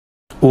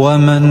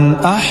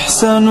ومن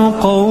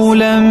أحسن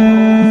قولا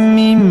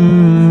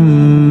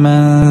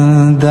ممن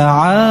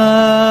دعا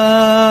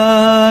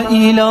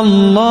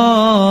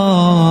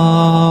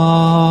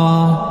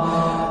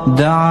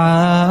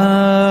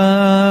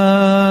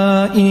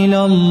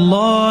إلى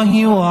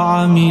الله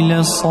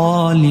وعمل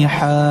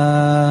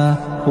صالحا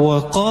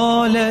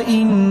وقال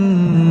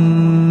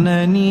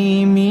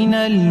إنني من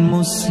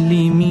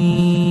المسلمين.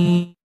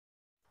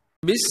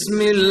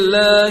 بسم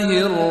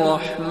الله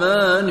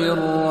الرحمن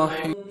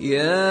الرحيم.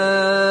 يا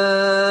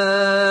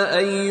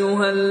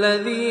أيها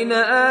الذين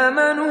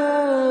آمنوا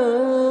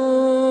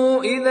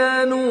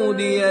إذا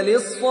نودي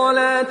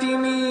للصلاة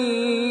من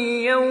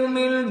يوم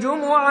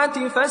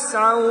الجمعة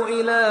فاسعوا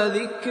إلى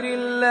ذكر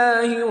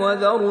الله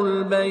وذروا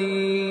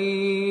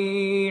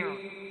البيع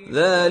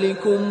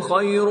ذلكم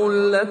خير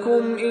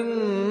لكم إن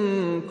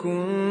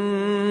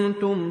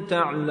كنتم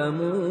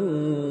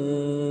تعلمون.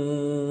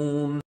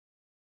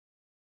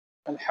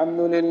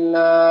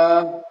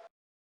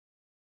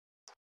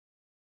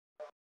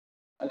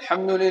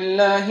 الحمد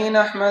لله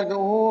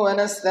نحمده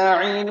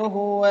ونستعينه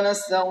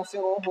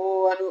ونستغفره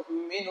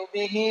ونؤمن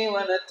به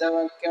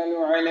ونتوكل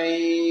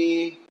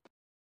عليه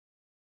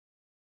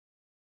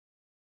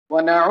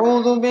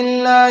ونعوذ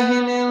بالله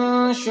من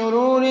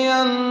شرور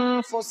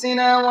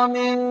أنفسنا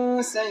ومن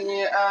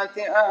سيئات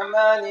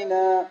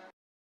أعمالنا.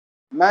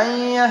 من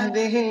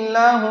يهده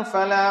الله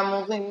فلا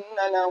مضل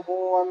له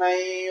ومن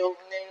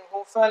يضلله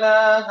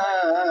فلا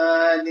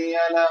هادي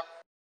له.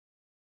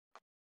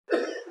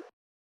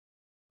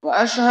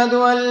 وأشهد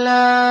أن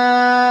لا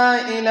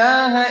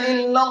إله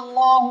إلا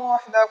الله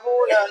وحده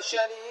لا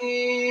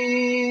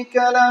شريك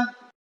له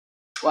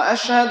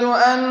وأشهد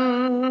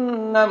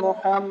أن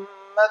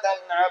محمدا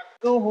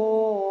عبده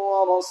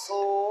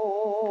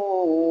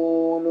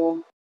ورسوله.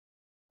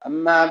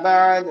 أما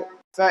بعد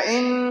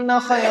فإن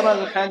خير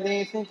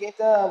الحديث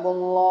كتاب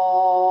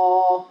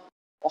الله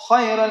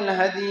وخير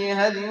الهدي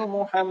هدي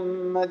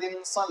محمد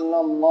صلى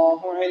الله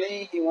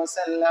عليه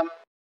وسلم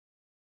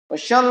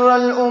وشر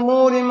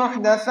الأمور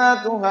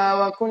محدثاتها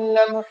وكل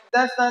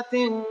محدثة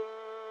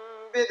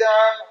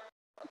بدعة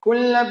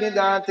وكل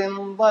بدعة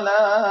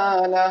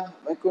ضلالة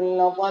وكل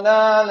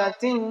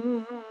ضلالة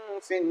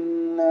في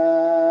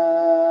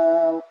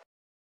النار.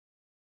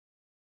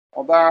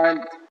 وبعد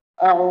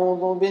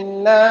أعوذ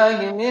بالله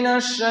من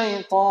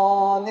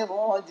الشيطان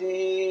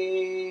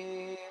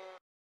الرجيم.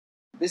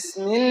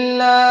 بسم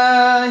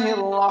الله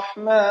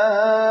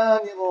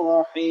الرحمن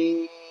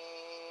الرحيم.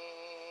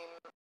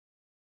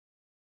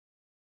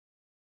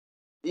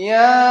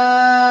 يا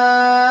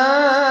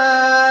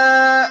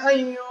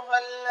أيها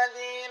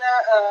الذين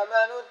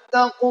آمنوا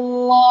اتقوا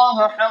الله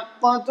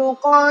حق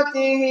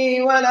تقاته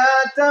ولا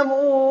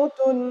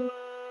تموتن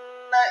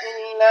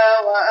إلا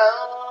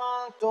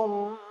وأنتم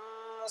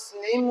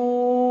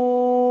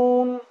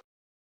مسلمون.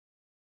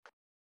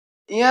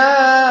 يا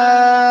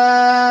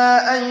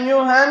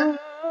أيها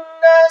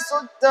الناس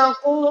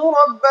اتقوا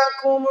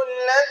ربكم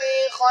الذي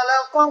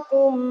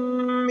خلقكم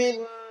من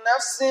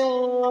نفس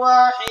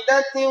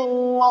واحدة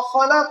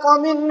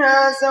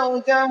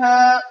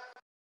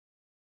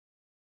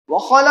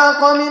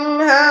وخلق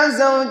منها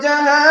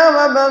زوجها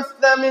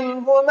وبث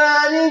منهما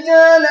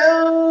رجالا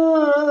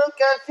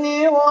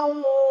كثيرا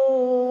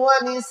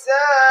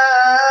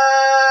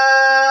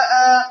ونساء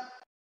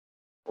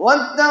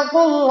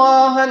واتقوا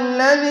الله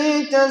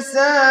الذي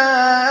تساءلون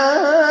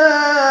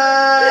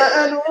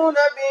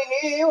به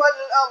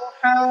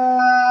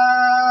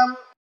والأرحام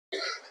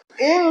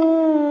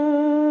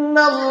إن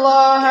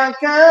الله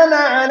كان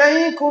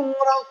عليكم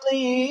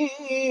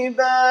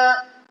رقيبا.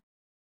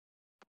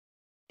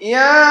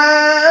 يا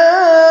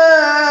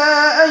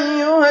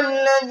أيها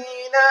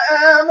الذين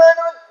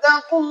آمنوا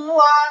اتقوا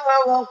الله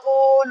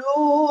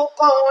وقولوا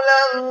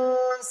قولا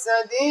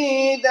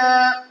سديدا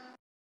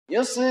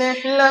يصلح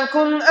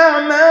لكم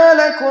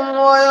أعمالكم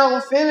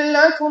ويغفر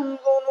لكم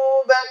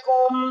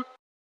ذنوبكم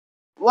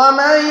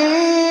ومن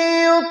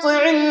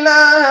يطع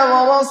الله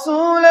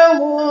ورسوله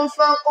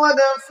فقد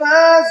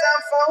فاز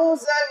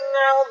فوزا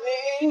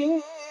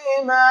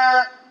عظيما.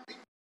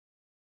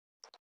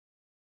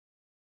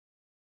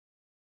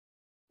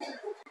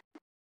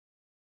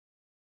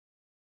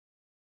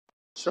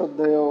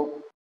 শ্রদ্ধেয়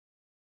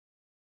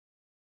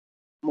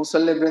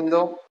মুসল্লিবৃন্দ,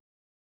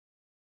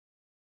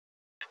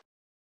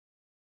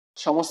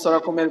 সমস্ত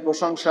রকমের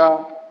প্রশংসা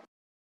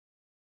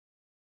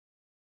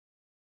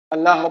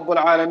আল্লাহ রব্বুল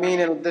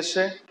আলামিনের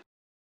উদ্দেশ্যে,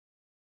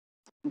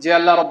 যে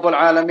আল্লাহ রব্বুল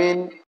আলামিন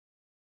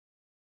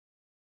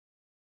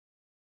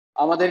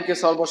আমাদেরকে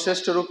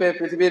সর্বশ্রেষ্ঠ রূপে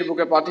পৃথিবীর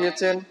বুকে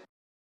পাঠিয়েছেন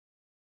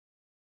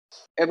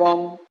এবং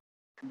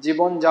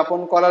জীবন যাপন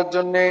করার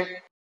জন্য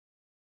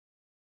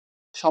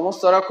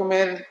সমস্ত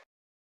রকমের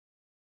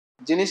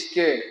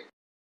জিনিসকে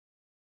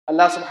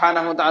আল্লাহ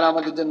সুবহানাহু ওয়া তাআলা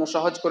আমাদের জন্য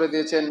সহজ করে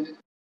দিয়েছেন।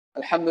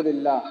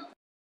 আলহামদুলিল্লাহ।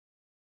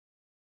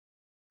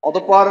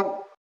 অতঃপর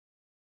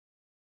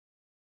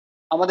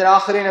আমাদের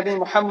আখিরি নবী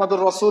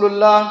মুহাম্মদুর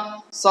রাসূলুল্লাহ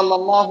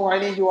সাল্লাল্লাহু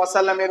আলাইহি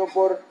ওয়াসাল্লামের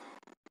উপর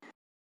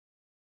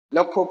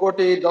লক্ষ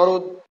কোটি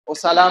দরুদ ও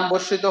সালাম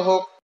বর্ষিত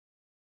হোক,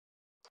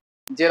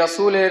 যে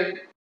রাসূলের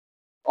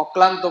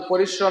অক্লান্ত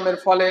পরিশ্রমের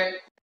ফলে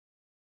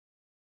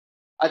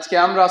আজকে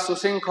আমরা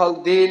সুশৃঙ্খল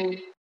দিন,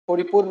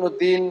 পরিপূর্ণ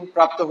দিন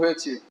প্রাপ্ত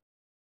হয়েছি।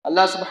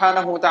 আল্লাহ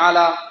সুবহানাহু ওয়া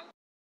তাআলা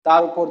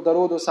তার উপর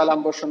দরুদ ও সালাম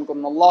বর্ষণ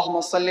করুন।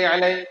 আল্লাহুম্মা সাল্লি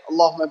আলাইহি,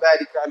 আল্লাহুম্মা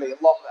বারিক আলাইহি,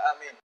 আল্লাহুম্মা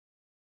আমিন।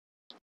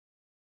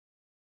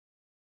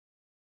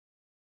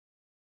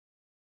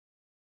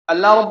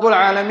 আল্লাহ রাব্বুল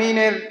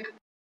আলামিনের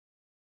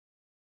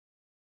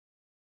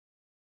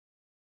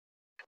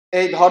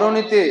এই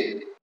ধরনীতে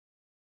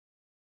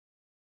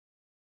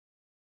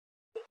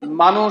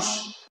মানুষ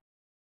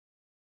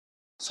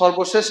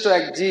সর্বশ্রেষ্ঠ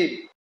এক জীব,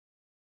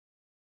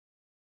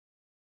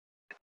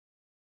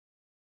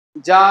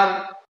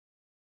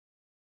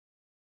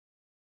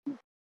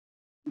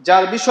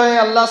 যার বিষয়ে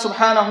আল্লাহ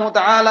সুবহানাহু ওয়া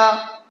তাআলা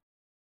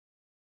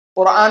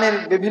কোরআনের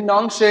বিভিন্ন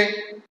অংশে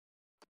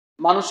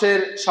মানুষের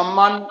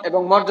সম্মান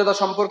এবং মর্যাদা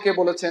সম্পর্কে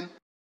বলেছেন।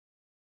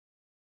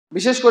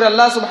 বিশেষ করে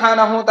আল্লাহ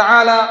সুবহানাহু ওয়া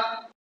তাআলা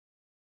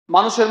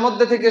মানুষের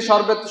মধ্যে থেকে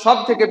সব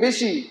থেকে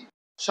বেশি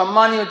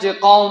সম্মানীয় যে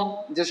কওম,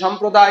 যে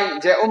সম্প্রদায়,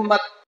 যে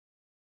উম্মত,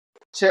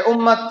 সে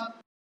উম্মত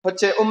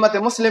হচ্ছে উম্মতে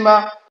মুসলিমা,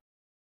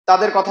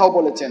 তাদের কথাও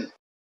বলেছেন।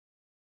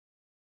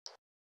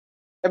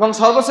 এবং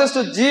সর্বশ্রেষ্ঠ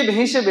জীব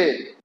হিসেবে,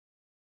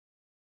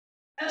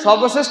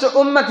 সর্বশ্রেষ্ঠ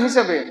উম্মত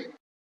হিসেবে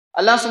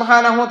আল্লাহ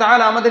সুবহানাহু ওয়া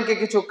তাআলা আমাদেরকে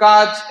কিছু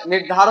কাজ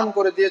নির্ধারণ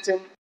করে দিয়েছেন,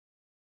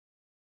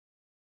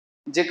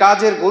 যে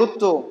কাজের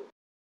গুরুত্ব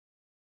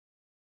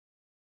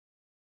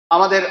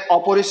আমাদের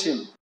অপরিসীম।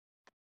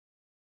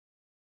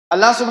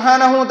 আল্লাহ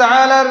সুবহানাহু ওয়া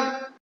তাআলার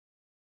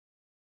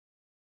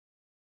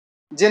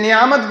যে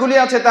নিয়ামতগুলি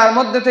আছে তার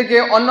মধ্যে থেকে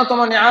অন্যতম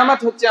নিয়ামত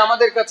হচ্ছে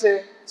আমাদের কাছে,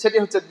 সেটি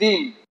হচ্ছে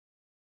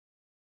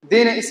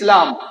দ্বীন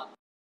ইসলাম।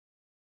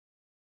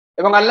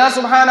 এবং আল্লাহ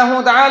সুবহানাহু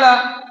ওয়া তাআলা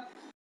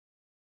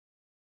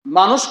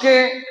মানুষকে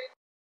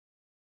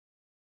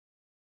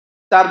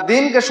তার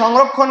দ্বীনকে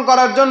সংরক্ষণ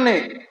করার জন্য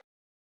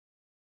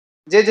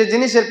যে যে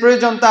জিনিসের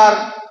প্রয়োজন, তার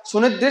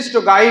সুনির্দিষ্ট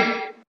গাইড,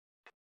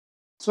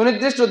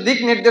 সুনির্দিষ্ট দিক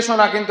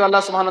নির্দেশনা কিন্তু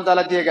আল্লাহ সুবহানাহু ওয়া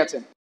তাআলা দিয়ে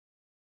গেছেন।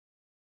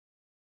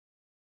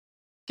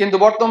 কিন্তু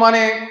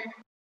বর্তমানে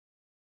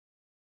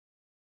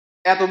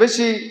এত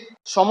বেশি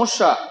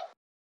সমস্যা,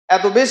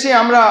 এত বেশি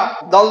আমরা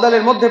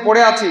দলদলের মধ্যে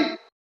পড়ে আছি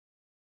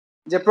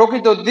যে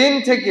প্রকৃত দ্বীন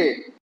থেকে,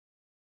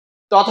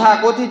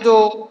 তথাকথিত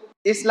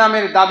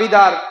ইসলামের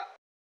দাবিদার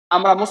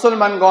আমরা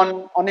মুসলমানগণ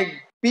অনেক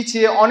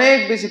পিছিয়ে, অনেক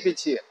বেশি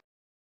পিছিয়ে,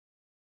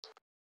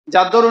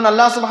 যার দরুন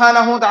আল্লাহ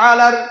সুবহানাহু ওয়া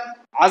তাআলার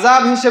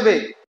আযাব হিসেবে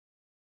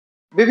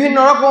বিভিন্ন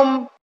রকম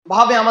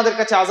ভাবে আমাদের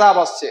কাছে আযাব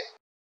আসছে।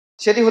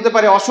 সেটি হতে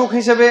পারে অসুখ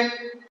হিসেবে,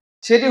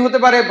 সেটি হতে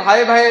পারে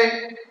ভাই ভাই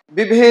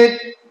বিভেদ,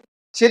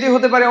 সেটি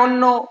হতে পারে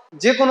অন্য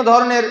যে কোনো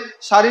ধরনের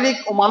শারীরিক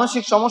ও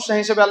মানসিক সমস্যা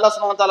হিসেবে আল্লাহ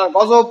সুবহানাহু ওয়া তাআলার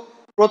গজব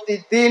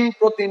প্রতিদিন,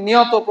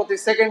 প্রতিনিয়ত, প্রতি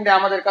সেকেন্ডে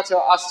আমাদের কাছে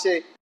আসছে,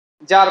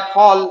 যার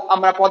ফল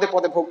আমরা পদে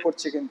পদে ভোগ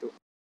করছি। কিন্তু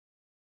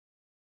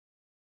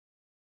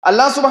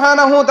আল্লাহ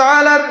সুবহানাহু ওয়া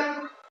তাআলার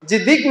যে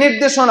দিক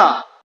নির্দেশনা,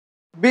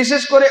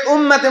 বিশেষ করে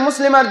উম্মতে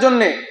মুসলিমার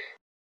জন্য,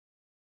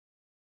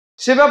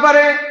 সে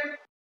ব্যাপারে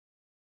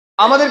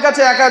আমাদের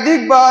কাছে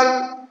একাধিকবার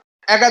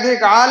একাধিক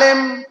আলেম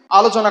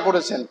আলোচনা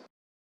করেছেন,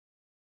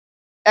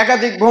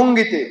 একাধিক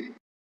ভঙ্গিতে।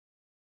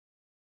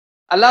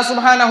 আল্লাহ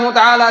সুবহানাহু ওয়া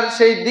তাআলার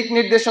সেই দিক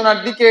নির্দেশনার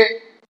দিকে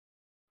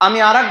আমি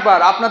আরেকবার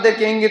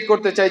আপনাদেরকে ইঙ্গিত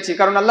করতে চাইছি,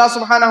 কারণ আল্লাহ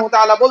সুবহানাহু ওয়া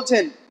তাআলা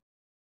বলছেন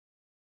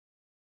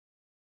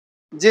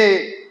যে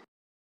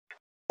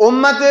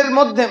উম্মতের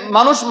মধ্যে,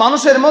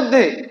 মানুষের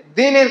মধ্যে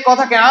দ্বীনের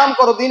কথাকে আম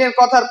করো, দ্বীনের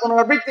কথার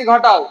পুনরাবৃত্তি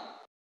ঘটাও,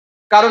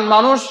 কারণ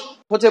মানুষ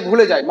হচ্ছে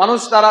ভুলে যায়। মানুষ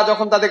তারা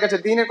যখন তাদের কাছে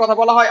দ্বীনের কথা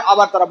বলা হয়,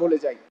 আবার তারা ভুলে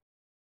যায়।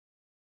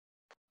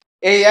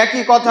 এই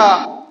একই কথা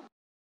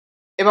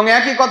এবং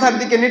একই কথার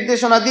দিকে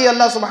নির্দেশনা দিয়ে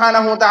আল্লাহ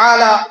সুবহানাহু ওয়া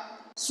তাআলা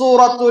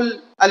সূরাতুল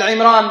আল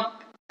ইমরান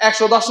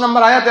 110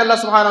 নম্বর আয়াতে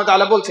আল্লাহ সুবহানাহু ওয়া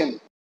তাআলা বলছেন,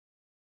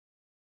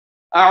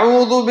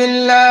 আউযু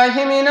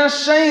বিল্লাহি মিনাশ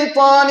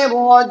শাইতানির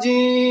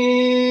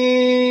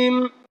রাজীম,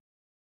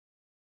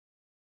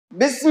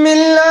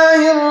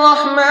 বিসমিল্লাহির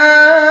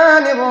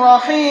রহমানির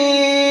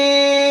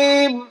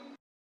রহিম,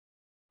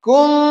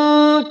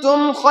 কুনতুম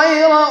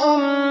খায়রা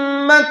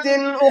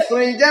উম্মাতিন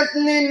উখরিজাত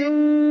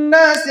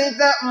লিন-নাসি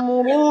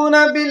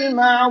তা'মুরুনা বিল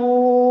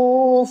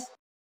মা'রুফ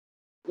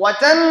ওয়া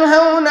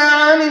তানহাউনা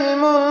 'আনিল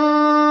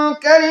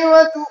মুনকারি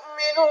ওয়া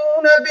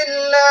তু'মিনুনা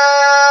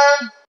বিল্লাহ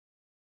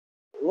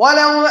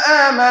ওয়ালাউ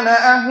আমানা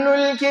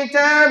আহলুল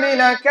কিতাবি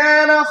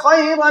লাকানা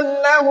খায়রান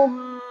লাহুম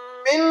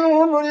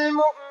মিনহুমুল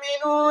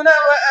মুমিনুনা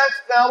ওয়া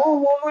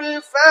আকতারুহুমুল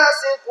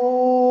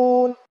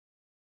ফাসিকুন।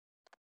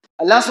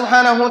 আল্লাহ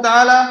সুবহানাহু ওয়া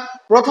তাআলা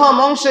প্রথম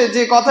অংশে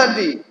যে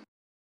কথাটি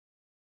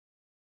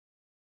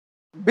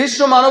বিশ্ব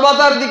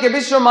মানবতার দিকে,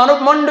 বিশ্ব মানব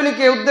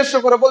মণ্ডলীকে উদ্দেশ্য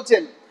করে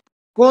বলছেন,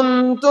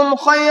 কুনতুম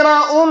খায়রা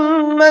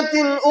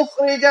উম্মাতিন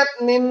উখরিজাত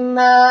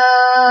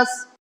লিন-নাস,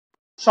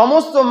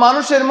 সমস্ত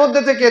মানুষের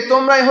মধ্যে থেকে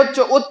তোমরাই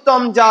হচ্ছে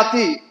উত্তম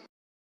জাতি,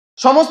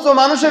 সমস্ত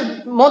মানুষের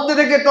মধ্যে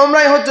থেকে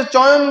তোমরাই হচ্ছে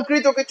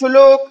চয়নকৃত কিছু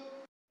লোক,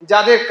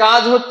 যাদের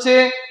কাজ হচ্ছে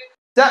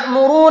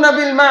তা'মুরুনা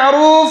বিল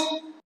মা'রুফ,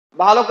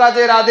 ভালো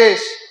কাজের আদেশ,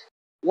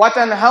 ওয়া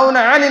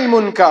তানহাউনা আনিল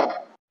মুনকার,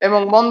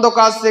 এবং মন্দ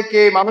কাজ থেকে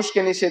মানুষকে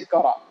নিষেধ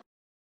করা।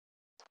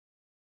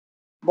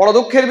 বড়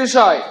দুঃখের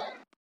বিষয়,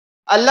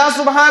 আল্লাহ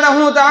সুবহানাহু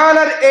ওয়া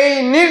তাআলার এই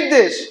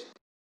নির্দেশ,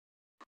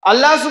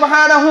 আল্লাহ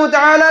সুবহানাহু ওয়া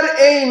তাআলার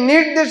এই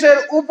নির্দেশের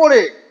উপরে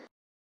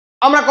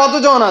আমরা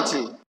কতজন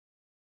আছি?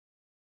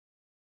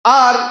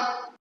 আর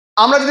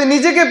আমরা যদি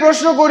নিজেকে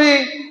প্রশ্ন করি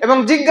এবং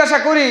জিজ্ঞাসা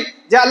করি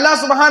যে আল্লাহ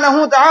সুবহানাহু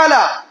ওয়া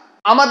তাআলা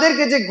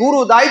আমাদেরকে যে গুরু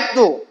দায়িত্ব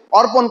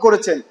অর্পণ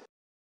করেছেন,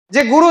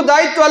 যে গুরু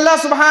দায়িত্ব আল্লাহ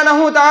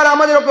সুবহানাহু ওয়া তাআলা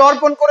আমাদের উপর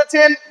অর্পণ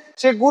করেছেন,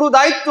 সেই গুরু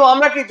দায়িত্ব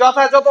আমরা কি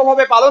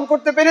যথাযথভাবে পালন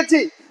করতে পেরেছি?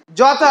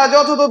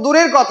 যথাযথ তো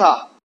দূরের কথা,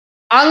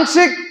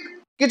 আংশিক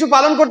কিছু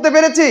পালন করতে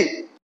পেরেছি?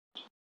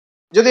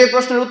 যদি এই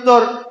প্রশ্নের উত্তর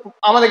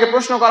আমাদেরকে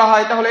প্রশ্ন করা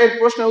হয়, তাহলে এই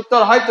প্রশ্নের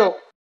উত্তর হয়তো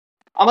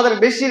আমাদের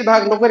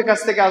বেশিরভাগ লোকের কাছ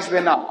থেকে আসবে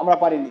না, আমরা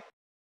পারিনি।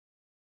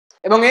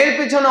 এবং এর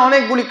পিছনে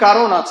অনেকগুলি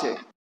কারণ আছে।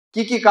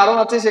 কি কি কারণ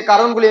আছে সেই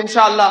কারণগুলি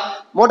ইনশাআল্লাহ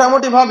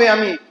মোটামুটি ভাবে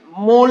আমি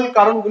মূল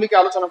কারণগুলিকে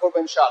আলোচনা করবো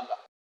ইনশাআল্লাহ।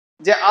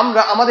 যে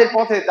আমরা আমাদের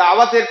পথে,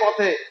 দাওয়াতের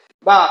পথে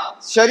বা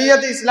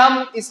শরীয়ত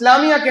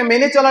ইসলামিয়াকে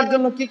মেনে চলার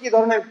জন্য কি কি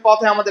ধরনের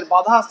পথে আমাদের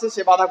বাধা আসছে,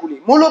 সে বাধাগুলি,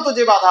 মূলত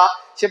যে বাধা,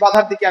 সে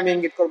বাধার দিকে আমি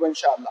ইঙ্গিত করবো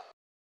ইনশাআল্লাহ।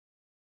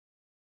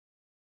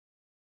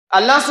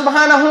 আল্লাহ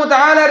সুবহানাহু ওয়া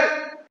তাআলার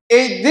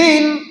এই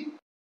দিন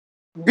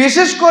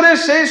বিশেষ করে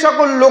সেই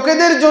সকল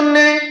লোকেদের জন্য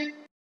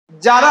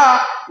যারা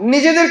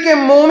নিজেদেরকে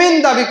মুমিন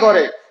দাবি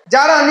করে,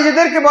 যারা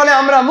নিজেদেরকে বলে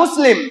আমরা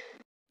মুসলিম,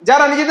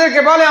 যারা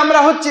নিজেদেরকে বলে আমরা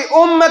হচ্ছি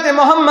উম্মতে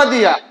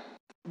মুহাম্মাদিয়া,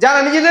 যারা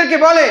নিজেদেরকে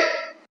বলে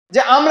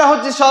যে আমরা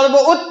হচ্ছি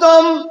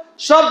সর্বোত্তম,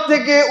 সব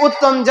থেকে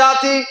উত্তম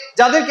জাতি,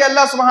 যাদেরকে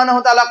আল্লাহ সুবহানাহু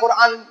ওয়া তাআলা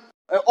কোরআন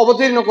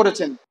অবতীর্ণ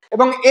করেছেন।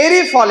 এবং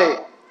এরই ফলে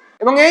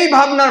এবং এই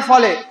ভাবনার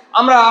ফলে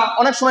আমরা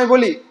অনেক সময়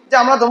বলি যে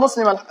আমরা তো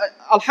মুসলিম,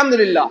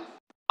 আলহামদুলিল্লাহ,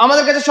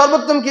 আমাদের কাছে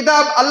সর্বোত্তম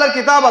কিতাব আল্লাহর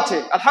কিতাব আছে,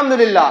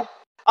 আলহামদুলিল্লাহ,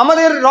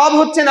 আমাদের রব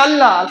হচ্ছেন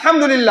আল্লাহ,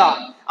 আলহামদুলিল্লাহ,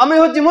 আমি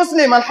হচ্ছি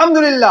মুসলিম,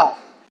 আলহামদুলিল্লাহ।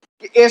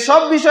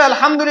 এসব বিষয়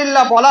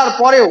আলহামদুলিল্লাহ বলার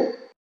পরেও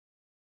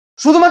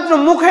শুধুমাত্র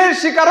মুখের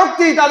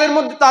স্বীকারোক্তি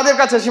তাদের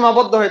কাছে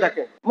সীমাবদ্ধ হয়ে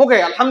থাকে। মুখে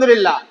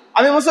আলহামদুলিল্লাহ,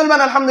 আমি মুসলমান,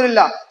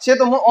 আলহামদুলিল্লাহ, সে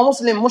তো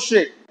অমুসলিম,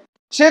 মুশরিক,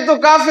 সে তো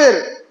কাফের,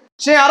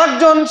 সে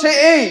আরেকজন, সে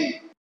এই।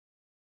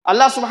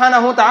 আল্লাহ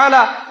সুবহানাহু ওয়া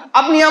তাআলা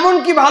আপনি এমন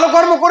কি ভালো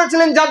কর্ম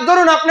করেছিলেন যার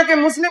দরুন আপনাকে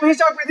মুসলিম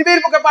হিসেবে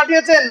পৃথিবীর বুকে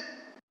পাঠিয়েছেন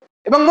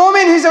এবং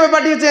মুমিন হিসেবে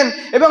পাঠিয়েছেন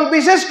এবং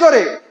বিশেষ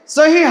করে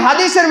সহিহ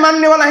হাদিসের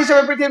মান্যওয়ালা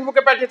হিসেবে পৃথিবীর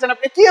বুকে পাঠিয়েছেন?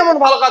 আপনি কি এমন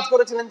ভালো কাজ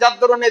করেছিলেন যার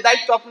দরুন এই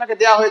দায়িত্ব আপনাকে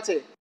দেওয়া হয়েছে,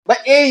 বা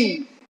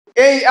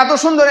এই এত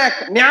সুন্দর এক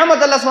নিয়ামত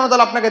আল্লাহ সুবহানাহু ওয়া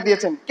তাআলা আপনাকে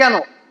দিয়েছেন? কেন?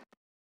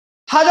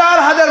 হাজার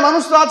হাজার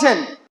মানুষ তো আছেন,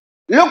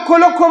 লক্ষ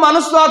লক্ষ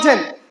মানুষ তো আছেন,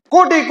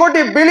 কোটি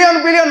কোটি বিলিয়ন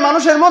বিলিয়ন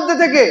মানুষের মধ্যে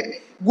থেকে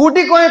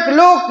গুটি কয়েক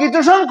লোক, কিছু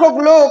সংখ্যক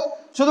লোক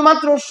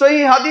শুধুমাত্র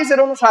সহিহ হাদিসের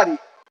অনুসারী।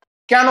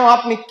 কেন?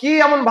 আপনি কি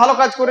এমন ভালো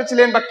কাজ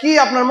করেছিলেন বা কি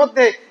আপনার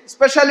মধ্যে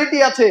স্পেশালিটি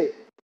আছে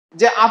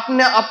যে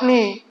আপনি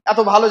এত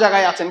ভালো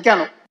জায়গায় আছেন? কেন?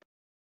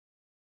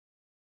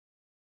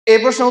 এই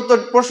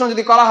প্রশ্ন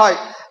যদি করা হয়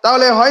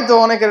তাহলে হয়তো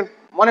অনেকের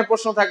মনে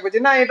প্রশ্ন থাকবে যে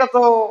না, এটা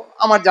তো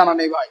আমার জানা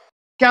নেই ভাই,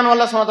 কেন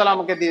আল্লাহ সুবহানাহু ওয়া তাআলা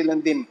আমাকে দিলেন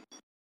দিন?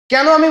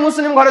 কেন আমি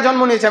মুসলিম ঘরে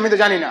জন্ম নিয়েছি আমি তো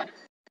জানি না?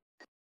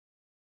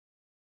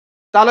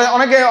 তাহলে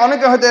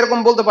অনেকে হয়তো এরকম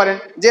বলতে পারেন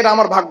যে এটা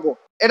আমার ভাগ্য,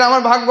 এটা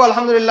আমার ভাগ্য,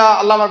 আলহামদুলিল্লাহ,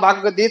 আল্লাহ আমার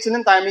ভাগ্য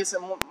দিয়েছিলেন, তাই আমি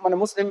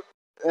মুসলিম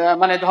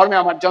ধর্মে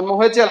আমার জন্ম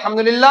হয়েছে,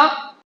 আলহামদুলিল্লাহ,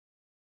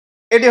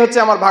 এটি হচ্ছে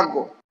আমার ভাগ্য।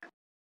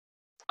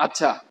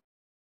 আচ্ছা,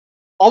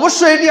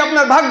 অবশ্যই এটি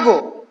আপনার ভাগ্য,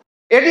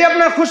 এটি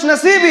আপনার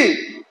খুশনসিবি,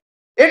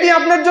 এটি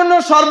আপনার জন্য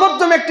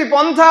সর্বোত্তম একটি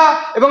পন্থা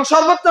এবং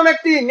সর্বোত্তম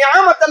একটি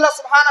নিয়ামত আল্লাহ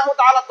সুবহানাহু ওয়া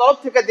তাআলার তরফ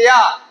থেকে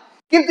দেয়া।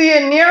 কিন্তু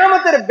এই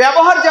নিয়ামতের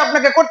ব্যবহার যে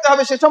আপনাকে করতে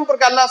হবে সে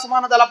সম্পর্কে আল্লাহ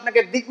সুবহানাহু ওয়া তাআলা আপনাকে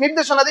দিক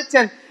নির্দেশনা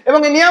দিচ্ছেন এবং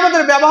এই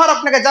নিয়ামতের ব্যবহার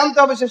আপনাকে জানতে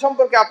হবে সে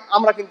সম্পর্কে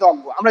আমরা কিন্তু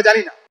অজ্ঞ, আমরা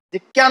জানি না যে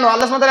কেন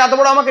আল্লাহ সুবহানাহু ওয়া তাআলা এত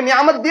বড় আমাকে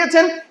নিয়ামত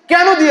দিয়েছেন,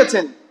 কেন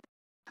দিয়েছেন?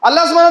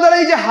 আল্লাহ সুবহানাহু ওয়া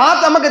তাআলা এই যে হাত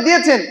আমাকে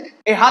দিয়েছেন,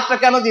 এই হাতটা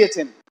কেন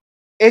দিয়েছেন?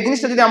 এই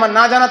জিনিসটা যদি আমার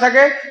না জানা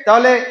থাকে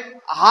তাহলে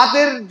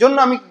হাতের জন্য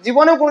আমি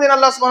জীবনেও কোনোদিন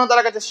আল্লাহ সুবহানাহু ওয়া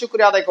তাআলার কাছে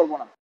শুকরিয়া আদায় করব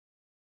না।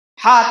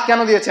 হাত কেন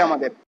দিয়েছে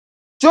আমাদের?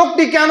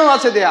 চোখটি কেন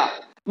আছে দেয়া?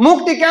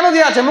 মুখটি কেন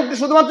দেয়া আছে? মুখটি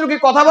শুধুমাত্র কি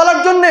কথা বলার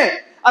জন্য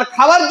আর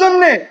খাওয়ার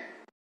জন্য?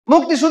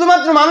 মুখটি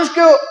শুধুমাত্র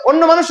মানুষকে,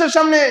 অন্য মানুষের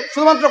সামনে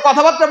শুধুমাত্র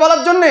কথাবার্তা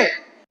বলার জন্য?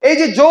 এই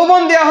যে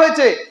যৌবন দেয়া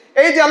হয়েছে,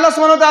 এই যে আল্লাহ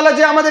সুবহানাহু ওয়া তাআলা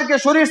যে আমাদেরকে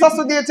শরীর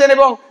স্বাস্থ্য দিয়েছেন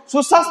এবং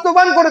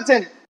সুস্বাস্থ্যবান করেছেন,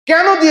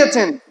 কেন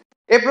দিয়েছেন?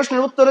 এই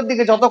প্রশ্নের উত্তরের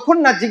দিকে যতক্ষণ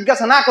না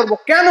জিজ্ঞাসা না করব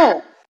কেন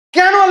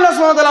কেন আল্লাহ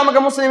সুবহানাহু ওয়া তাআলা আমাকে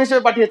মুসলিম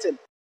হিসেবে পাঠিয়েছেন,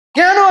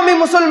 কেন আমি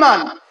মুসলমান,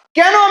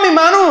 কেন আমি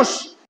মানুষ,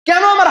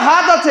 কেন আমার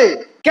হাত আছে,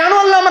 কেন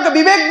আল্লাহ আমাকে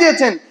বিবেক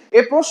দিয়েছেন,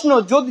 এই প্রশ্ন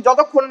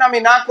যতক্ষণ না আমি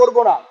না করব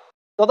না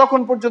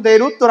ততক্ষণ পর্যন্ত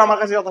এর উত্তর আমার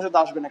কাছে যথাযথ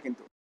আসবে না।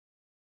 কিন্তু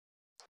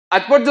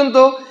আজ পর্যন্ত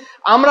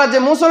আমরা যে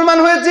মুসলমান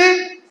হয়েছি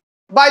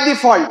বাই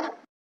ডিফল্ট,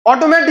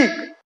 অটোমেটিক,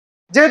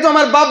 যেহেতু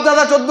আমার বাপ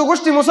দাদা 14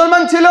 গোষ্ঠী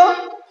মুসলমান ছিল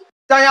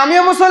তাই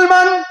আমিও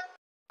মুসলমান,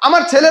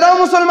 আমার ছেলেরাও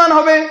মুসলমান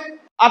হবে,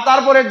 আর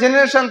তারপরে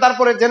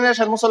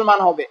জেনারেশন মুসলমান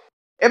হবে।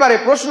 এবারে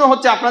প্রশ্ন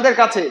হচ্ছে আপনাদের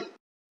কাছে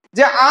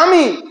যে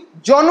আমি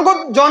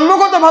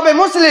জন্মগতভাবে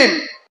মুসলিম,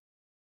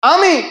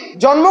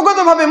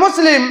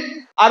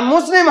 আর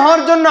মুসলিম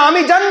হওয়ার জন্য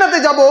আমি জান্নাতে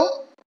যাব,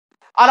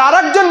 আর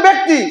আরেকজন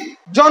ব্যক্তি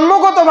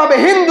জন্মগতভাবে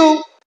হিন্দু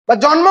বা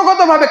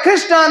জন্মগতভাবে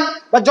খ্রিস্টান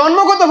বা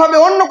জন্মগতভাবে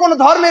অন্য কোনো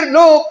ধর্মের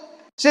লোক,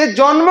 সে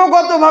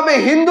জন্মগতভাবে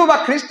হিন্দু বা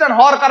খ্রিস্টান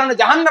হওয়ার কারণে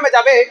জাহান্নামে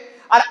যাবে,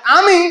 আর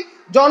আমি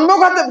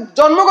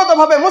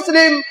জন্মগতভাবে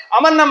মুসলিম,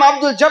 আমার নাম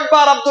আব্দুল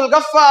জব্বার, আব্দুল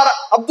গফফার,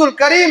 আব্দুল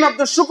করিম,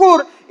 আব্দুল শুকুর,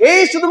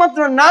 এই শুধুমাত্র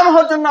নাম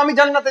হওয়ার জন্য আমি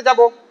জান্নাতে যাব,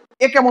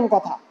 এ কেমন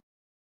কথা?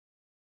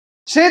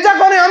 সে যা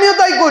করে আমিও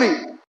তাই করি,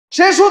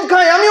 সে সুদ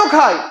খায় আমিও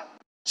খাই,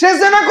 সে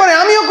জিনা করে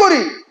আমিও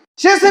করি,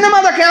 সে সিনেমা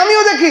দেখে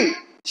আমিও দেখি,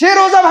 সে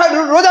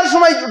রোজার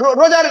সময়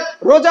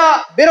রোজা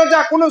বেরোজা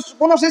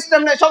কোনো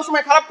সিস্টেম নেই,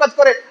 সবসময় খারাপ কাজ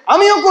করে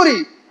আমিও করি,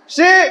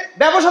 সে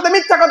ব্যবসাতে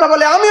মিথ্যা কথা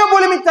বলে আমিও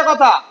বলি মিথ্যা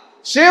কথা,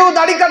 সেও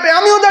দাড়ি কাটে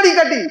আমিও দাড়ি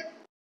কাটি,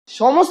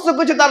 সমস্ত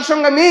কিছু তার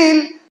সঙ্গে মিল,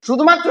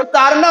 শুধুমাত্র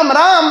তার নাম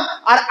রাম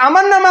আর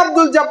আমার নাম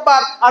আব্দুল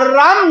জব্বার, আর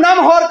রাম নাম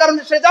হওয়ার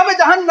কারণে সে যাবে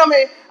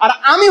জাহান্নামে, আর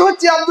আমি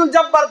হচ্ছে আব্দুল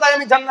জব্বার তাই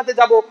আমি জান্নাতে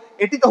যাব,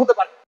 এটি তো হতে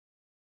পারে,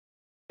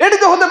 এটি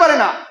তো হতে পারে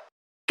না।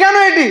 কেন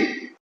এটি?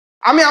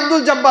 আমি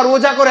আব্দুল জব্বার, ও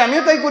যা করে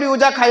আমিও তাই করি, ও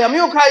যা খাই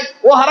আমিও খাই,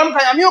 ও হারাম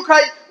খাই আমিও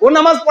খাই, ও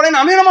নামাজ পড়ে না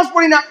আমিও নামাজ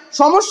পড়ি না,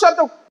 সমস্যা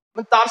তো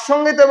তার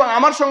সঙ্গে তো এবং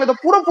আমার সঙ্গে তো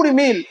পুরোপুরি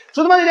মিল,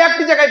 শুধুমাত্র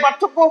একটি জায়গায়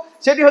পার্থক্য,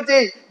 সেটি হচ্ছে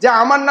এই যে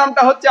আমার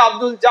নামটা হচ্ছে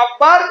আব্দুল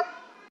জব্বার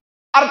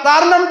আর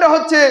তার নামটা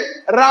হচ্ছে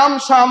রাম,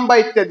 শাম বা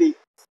ইত্যাদি।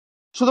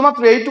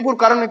 শুধুমাত্র এইটুকুর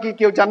কারণে কি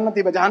কেউ জান্নাতি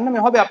বা জাহান্নামী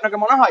হবে? আপনাকে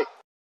মনে হয়?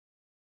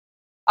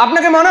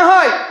 আপনাকে মনে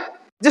হয়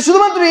যে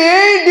শুধুমাত্র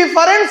এই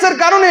ডিফারেন্সের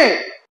কারণে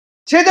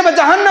সে যাবে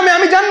জাহান্নামে,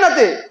 আমি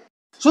জান্নাতে?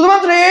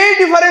 শুধুমাত্র এই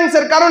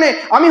ডিফারেন্সের কারণে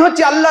আমি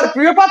হচ্ছে আল্লাহর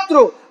প্রিয় পাত্র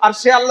আর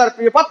সে আল্লাহর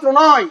প্রিয় পাত্র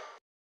নয়?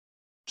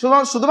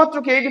 শুধুমাত্র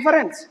কি এই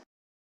ডিফারেন্স?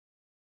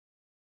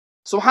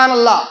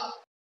 সুবহানাল্লাহ,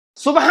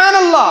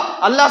 সুবহানাল্লাহ।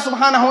 আল্লাহ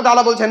সুবহানাহু ওয়া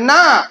তাআলা বলছেন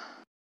না,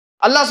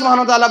 আল্লাহ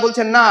সুবহানাহু ওয়া তাআলা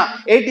বলছেন না,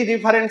 এইটি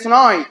ডিফারেন্স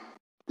নয়।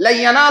 লা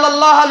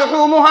ইয়ানালাল্লাহু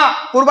লুহুমুহা,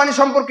 কুরবানি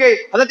সম্পর্কে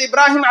হযরত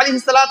ইব্রাহিম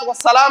আলাইহিস সালাতু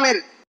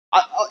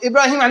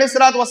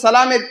ওয়াস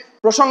সালামের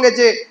প্রসঙ্গে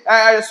যে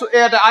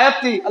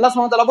আয়াতটি আল্লাহ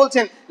সুবহানাহু ওয়া তাআলা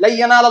বলছেন, লা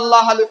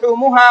ইয়ানালাল্লাহু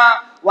লুহুমুহা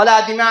ওয়ালা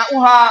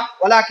দিমাউহা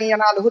ওয়ালাকিন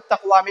ইয়ানালুহুত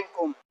তাকওয়া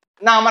মিনকুম,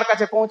 না আমার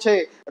কাছে পৌঁছে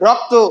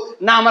রক্ত,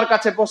 না আমার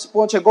কাছে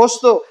পৌঁছে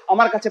গোশত,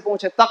 আমার কাছে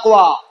পৌঁছে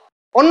তাকওয়া।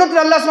 অন্যত্র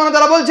আল্লাহ সুবহানাহু ওয়া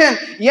তাআলা বলছেন,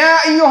 ইয়া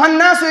আইয়ুহান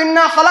নাসু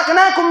ইন্না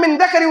খালাকনাকুম মিন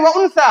যাকারি ওয়া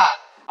উনসা,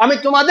 আমি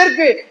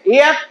তোমাদেরকে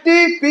একটি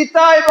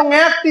পিতা এবং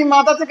একটি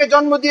মাতা থেকে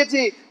জন্ম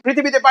দিয়েছি,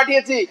 পৃথিবীতে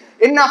পাঠিয়েছি।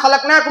 ইন্না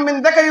খালাকনাকুম মিন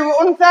যাকারি ওয়া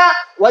উনসা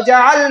ওয়া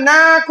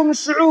জাআলনাকুম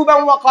শুউবান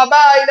ওয়া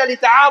ক্বাবাইলা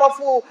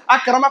লিতাআরাফু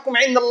আকরামাকুম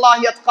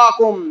ইনদাল্লাহি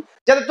আতকাকুম,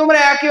 যাতে তোমরা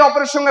একে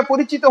অপরের সঙ্গে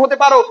পরিচিত হতে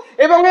পারো,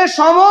 এবং এই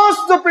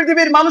সমস্ত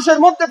পৃথিবীর মানুষের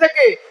মধ্যে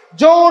থেকে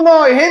জৈন,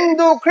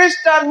 হিন্দু,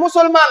 খ্রিস্টান,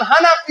 মুসলমান,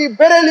 হানাফি,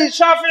 বেরেলি,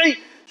 শাফিঈ,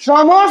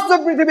 সমস্ত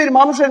পৃথিবীর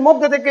মানুষের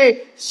মধ্যে থেকে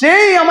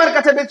সেই আমার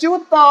কাছে বেশি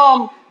উত্তম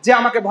যে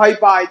আমাকে ভয়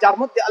পায়, যার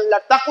মধ্যে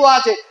আল্লাহর তাকওয়া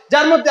আছে,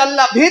 যার মধ্যে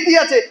আল্লাহ ভীতি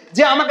আছে,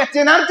 যে আমাকে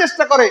চেনার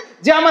চেষ্টা করে,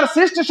 যে আমার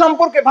সৃষ্টি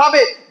সম্পর্কে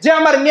ভাবে, যে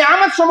আমার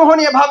নিয়ামত সমূহ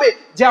নিয়ে ভাবে,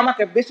 যে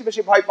আমাকে বেশি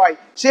বেশি ভয় পায়,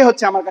 সে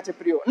হচ্ছে আমার কাছে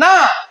প্রিয়। না,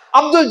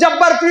 আব্দুল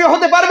জব্বার প্রিয়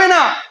হতে পারবে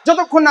না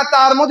যতক্ষণ না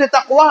তার মধ্যে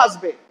তাকওয়া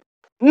আসবে,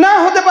 না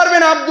হতে পারবে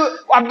না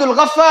আব্দুল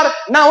গফফার,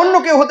 না অন্য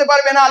কেউ হতে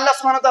পারবে না আল্লাহ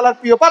সুবহানাহু ওয়া তাআলার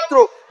প্রিয় পাত্র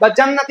বা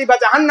জান্নাতি বা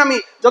জাহান্নামী,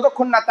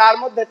 যতক্ষণ না তার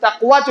মধ্যে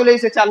তাকওয়া চলে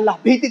এসেছে, আল্লাহ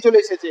ভীতি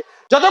চলে এসেছে,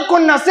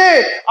 যতক্ষণ না সে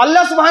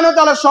আল্লাহ সুবহানাহু ওয়া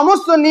তাআলার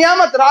সমস্ত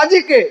নিয়ামত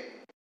রাজিকে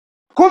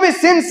খুবই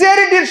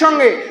সিনসিয়ারিটির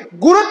সঙ্গে,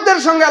 গুরুত্বের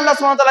সঙ্গে আল্লাহ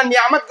সুবহানাহু ওয়া তাআলার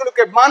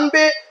নিয়ামতগুলোকে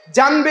মানবে,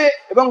 জানবে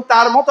এবং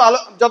তার মতো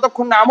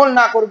যতক্ষণ না আমল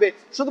না করবে,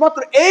 শুধুমাত্র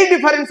এই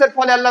ডিফারেন্সের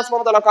ফলে আল্লাহ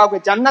সুবহানাহু ওয়া তাআলা কাউকে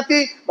জান্নাতি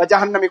বা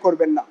জাহান্নামী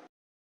করবেন না।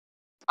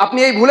 আপনি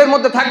এই ভুলের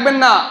মধ্যে থাকবেন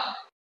না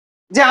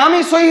যে আমি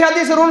সহিহ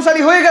হাদিসের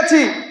অনুসারী হয়ে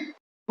গেছি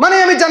মানে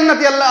আমি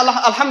জান্নাতি,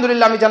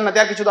 আলহামদুলিল্লাহ আমি জান্নাতি,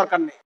 আর কিছু দরকার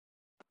নেই।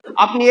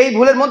 আপনি এই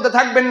ভুলের মধ্যে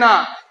থাকবেন না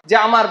যে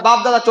আমার বাপ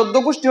দাদা 14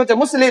 গোষ্ঠী হচ্ছে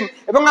মুসলিম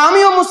এবং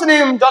আমিও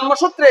মুসলিম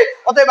জন্মসূত্রে,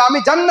 অতএব আমি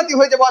জান্নাতি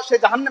হয়ে যাবো আর সে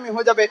জাহান্নামী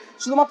হয়ে যাবে।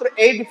 শুধুমাত্র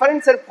এই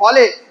ডিফারেন্সের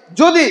ফলে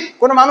যদি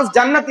কোনো মানুষ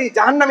জান্নাতি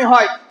জাহান্নামী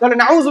হয়, তাহলে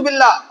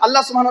নাউজুবিল্লাহ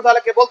আল্লাহ সুবহানাহু ওয়া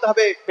তাআলাকে বলতে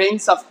হবে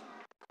বেইনসাফ।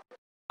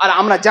 আর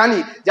আমরা জানি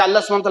যে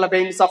আল্লাহ সুবহানাহু ওয়া তাআলা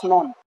বেইনসাফ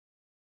নন।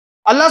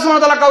 আল্লাহ সুবহানাহু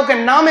ওয়া তাআলা কাউকে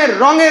নামের,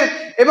 রঙের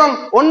এবং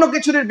অন্য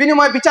কিছুর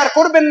বিনিময়ে বিচার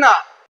করবেন না।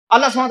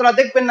 আল্লাহ সুবহানাহু ওয়া তাআলা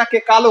দেখবেন না কে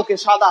কালো কে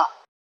সাদা,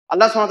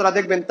 আল্লাহ সুবহানাহু ওয়া তাআলা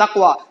দেখবেন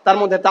তাকওয়া, তার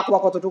মধ্যে তাকওয়া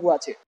কতটুকু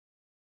আছে।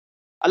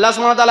 আল্লাহ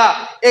সুবহানাহু ওয়া তাআলা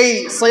এই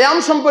সিয়াম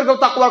সম্পর্কেও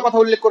তাকওয়ার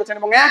কথা উল্লেখ করেছেন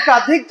এবং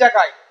একাধিক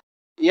জায়গায়,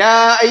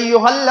 ইয়া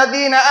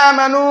আইয়ুহাল্লাযীনা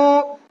আমানু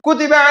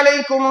কুতিবা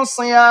আলাইকুমুস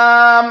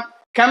সিয়াম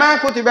কামা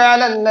কুতিবা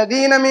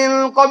আলাল্লাযীনা মিন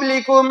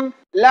ক্বাবলিকুম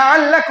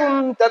লাআল্লাকুম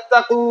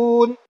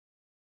তাত্তাকুন,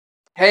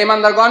 হে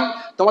ঈমানদারগণ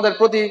তোমাদের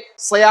প্রতি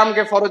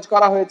সিয়ামকে ফরজ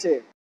করা হয়েছে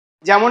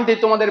যেমনটি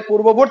তোমাদের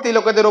পূর্ববর্তী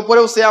লোকেদের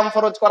উপরেও সিয়াম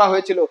ফরজ করা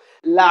হয়েছিল,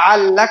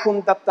 লাআল্লাকুম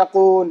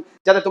তাত্তাকুন,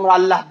 যাতে তোমরা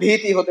আল্লাহ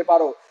ভীতি হতে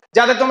পারো,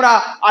 যাতে তোমরা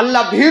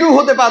আল্লাহ ভীরু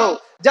হতে পারো,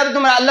 যাতে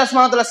তোমরা আল্লাহ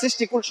সুবহানাহু ওয়া তাআলার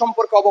সৃষ্টিকুল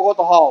সম্পর্কে অবগত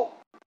হও।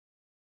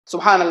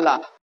 সুবহানাল্লাহ।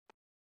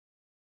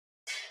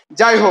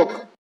 যাই হোক,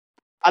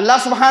 আল্লাহ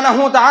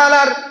সুবহানাহু ওয়া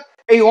তাআলার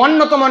এই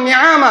অন্যতম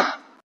নিয়ামত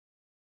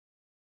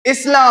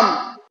ইসলাম,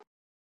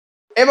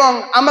 এবং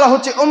আমরা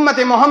হচ্ছে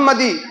উম্মতে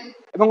মুহাম্মাদি,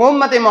 এবং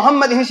উম্মতে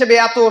মুহাম্মাদি হিসেবে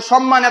এত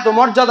সম্মান, এত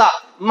মর্যাদা,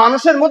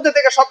 মানুষের মধ্যে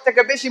থেকে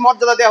সবথেকে বেশি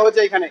মর্যাদা দেওয়া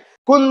হয়েছে এখানে।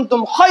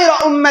 কুনতুম খায়রা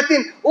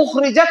উম্মাতিন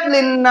উখরিজাত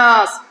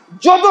লিন-নাস,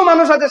 যত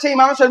মানুষ আছে সেই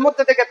মানুষের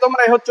মধ্যে থেকে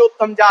তোমরাই হচ্ছে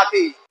উত্তম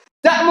জাতি।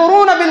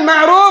 তা'মুরুনা বিল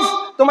মা'রুফ,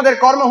 তোমাদের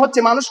কর্ম হচ্ছে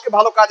মানুষকে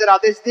ভালো কাজের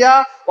আদেশ দেয়া,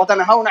 ওয়া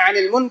তানহাউনা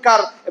আনিল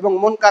মুনকার, এবং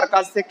মুনকার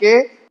কাজ থেকে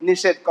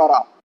নিষেধ করা।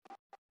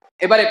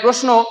 এবারে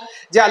প্রশ্ন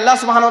যে আল্লাহ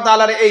সুবহানাহু ওয়া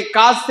তাআলার এই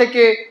কাজ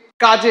থেকে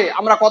কাজে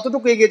আমরা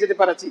কতটুকু এগিয়ে যেতে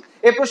পারছি,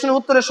 এই প্রশ্নের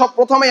উত্তরে সব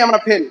প্রথমেই আমরা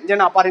ফেল, যে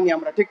না পারিনি,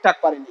 আমরা ঠিকঠাক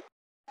পারিনি,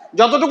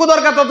 যতটুকু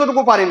দরকার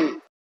ততটুকু পারিনি।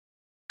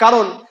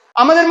 কারণ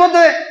আমাদের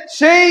মধ্যে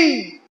সেই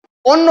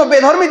অন্য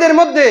বেধর্মীদের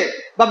মধ্যে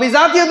বা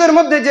বিজাতীয়দের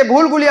মধ্যে যে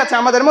ভুলগুলি আছে,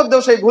 আমাদের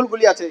মধ্যেও সেই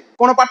ভুলগুলি আছে,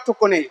 কোনো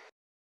পার্থক্য নেই।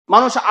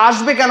 মানুষ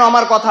আসবে কেন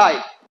আমার কথায়?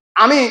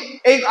 আমি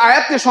এই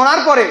আয়াতটি শোনার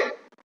পরে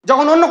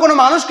যখন অন্য কোনো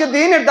মানুষকে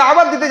দ্বীনের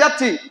দাওয়াত দিতে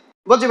যাচ্ছি,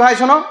 বলছি ভাই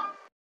শোনো,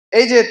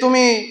 এই যে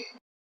তুমি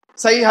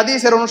সহিহ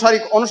হাদিসের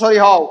অনুসারী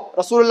হও,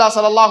 রাসূলুল্লাহ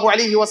সাল্লাল্লাহু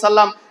আলাইহি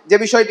ওয়াসাল্লাম যে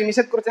বিষয়টি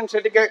নিষেধ করেছেন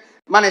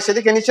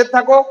সেদিকে নিষেধ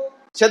থাকো,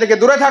 সেদিকে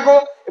দূরে থাকো,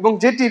 এবং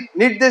যেটি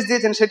নির্দেশ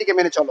দিয়েছেন সেটিকে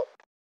মেনে চলো।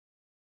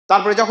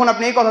 তারপরে যখন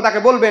আপনি এই কথা তাকে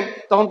বলবেন,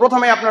 তখন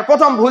প্রথমে আপনার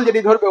প্রথম ভুল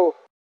যেটি ধরবে ও,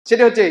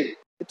 সেটি হচ্ছে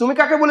তুমি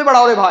কাকে বলে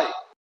বেড়াও রে ভাই?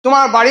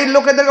 তোমার বাড়ির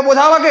লোকেদেরকে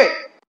বোঝাও, আগে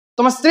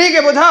তোমার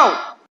স্ত্রীকে বোঝাও।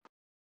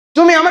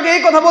 তুমি আমাকে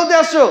এই কথা বলতে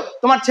আসছো,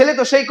 তোমার ছেলে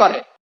তো সেই করে,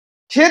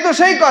 সে তো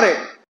সেই করে,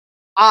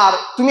 আর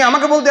তুমি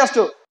আমাকে বলতে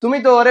আসছো তুমি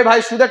তো আরে ভাই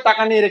সুদের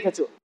টাকা নিয়ে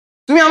রেখেছো।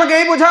 তুমি আমাকে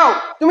এই বোঝাও,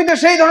 তুমি তো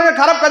সেই ধরনের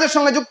খারাপ কাজের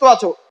সঙ্গে যুক্ত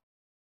আছো।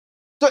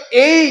 তো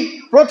এই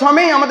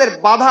প্রথমেই আমাদের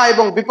বাধা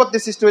এবং বিপত্তি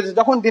সৃষ্টি হয়েছে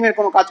যখন দিনের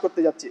কোনো কাজ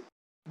করতে যাচ্ছি।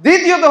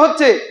 দ্বিতীয়ত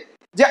হচ্ছে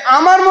যে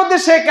আমার মধ্যে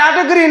সে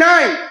ক্যাটাগরি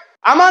নাই,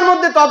 আমার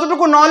মধ্যে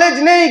ততটুকু নলেজ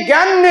নেই,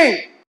 জ্ঞান নেই,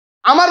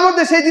 আমার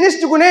মধ্যে সেই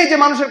জিনিসটুকু নেই যে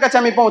মানুষের কাছে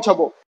আমি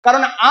পৌঁছাবো।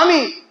 কারণ আমি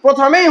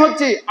প্রথমেই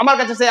হচ্ছি, আমার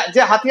কাছে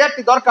যে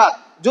হাতিয়ারটি দরকার,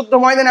 যুদ্ধ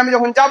ময়দানে আমি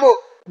যখন যাব,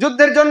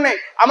 যুদ্ধের জন্য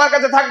আমার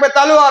কাছে থাকবে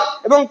তলোয়ার,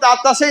 এবং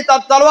সেই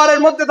তলোয়ারের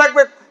মধ্যে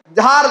থাকবে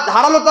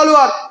ধারালো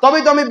তলোয়ার,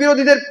 তবেই তো আমি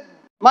বিরোধীদের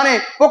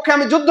পক্ষে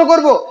আমি যুদ্ধ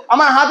করব।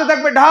 আমার হাতে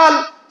থাকবে ঢাল,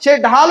 সেই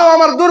ঢালও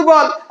আমার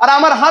দুর্বল, আর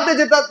আমার হাতে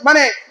যে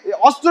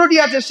অস্ত্রটি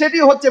আছে সেটি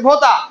হচ্ছে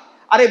ভোঁতা।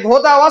 আর এই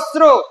ভোঁতা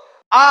অস্ত্র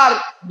আর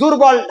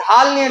দুর্বল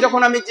ঢাল নিয়ে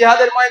যখন আমি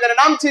জিহাদের ময়দানে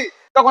নামছি,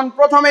 তখন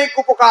প্রথমেই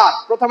কুপকার,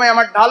 প্রথমে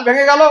আমার ঢাল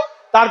ভেঙে গেল,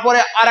 তারপরে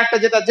আর একটা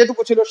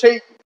যেটুকু ছিল সেই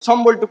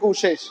সম্বলটুকু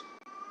শেষ।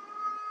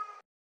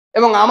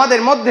 এবং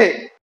আমাদের মধ্যে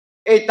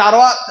এই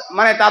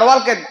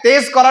তারওয়ালকে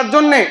তেজ করার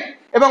জন্য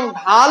এবং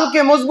ঢালকে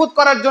মজবুত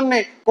করার জন্য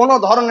কোনো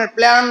ধরনের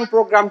প্ল্যান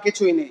প্রোগ্রাম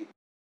কিছুই নেই,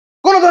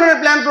 কোনো ধরনের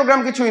প্ল্যান প্রোগ্রাম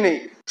কিছুই নেই।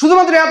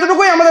 শুধুমাত্র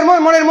এতটুকুই আমাদের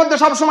মনের মধ্যে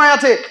সব সময়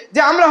আছে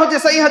যে আমরা হচ্ছে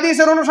সহিহ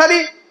হাদিসের অনুসারী,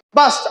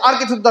 বাস, আর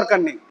কিছুর দরকার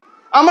নেই।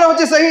 আমরা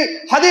হচ্ছে সহিহ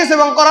হাদিস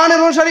এবং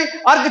কোরআনের অনুসারী,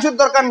 আর কিছুর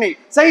দরকার নেই।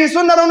 সহিহ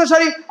সুন্নাহর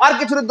অনুসারী, আর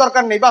কিছুর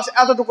দরকার নেই, বাস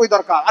এতটুকুই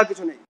দরকার, আর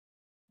কিছু নেই।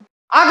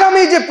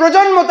 আগামী যে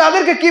প্রজন্ম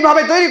তাদেরকে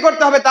কিভাবে তৈরি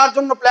করতে হবে তার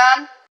জন্য প্ল্যান,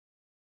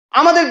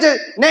 আমাদের যে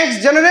নেক্সট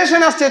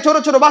জেনারেশন আসছে, ছোট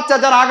ছোট বাচ্চা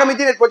যারা আগামী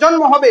দিনের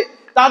প্রজন্ম হবে,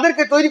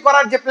 তাদেরকে তৈরি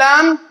করার যে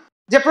প্ল্যান,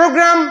 যে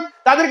প্রোগ্রাম,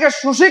 তাদেরকে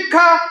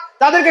সুশিক্ষা,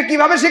 তাদেরকে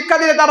কিভাবে শিক্ষা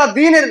দিলে তারা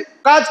দ্বীনের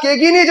কাজকে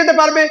এগিয়ে নিয়ে যেতে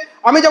পারবে।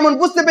 আমি যেমন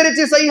বুঝতে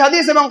পেরেছি সহিহ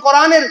হাদিস এবং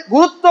কোরআনের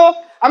গুরুত্ব,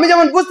 আমি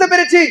যেমন বুঝতে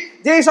পেরেছি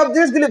যে এই সব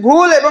জিনিসগুলি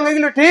ভুল এবং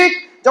এগুলো ঠিক,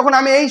 যখন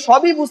আমি এই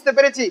সবই বুঝতে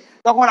পেরেছি,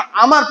 তখন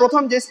আমার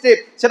প্রথম যে স্টেপ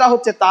সেটা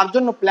হচ্ছে তার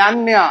জন্য প্ল্যান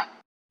নেওয়া,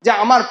 যে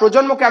আমার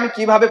প্রজন্মকে আমি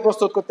কিভাবে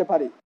প্রস্তুত করতে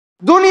পারি।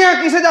 দুনিয়া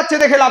কিসে যাচ্ছে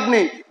দেখে লাভ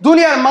নেই,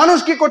 দুনিয়ার মানুষ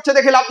কি করছে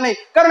দেখে লাভ নেই,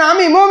 কারণ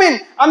আমি মুমিন,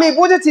 আমি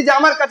বুঝেছি যে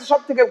আমার কাছে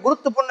সব থেকে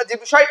গুরুত্বপূর্ণ যে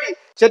বিষয়টি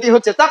সেটি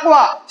হচ্ছে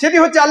তাকওয়া, সেটি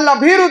হচ্ছে আল্লাহ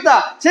ভীরুতা,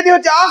 সেটি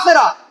হচ্ছে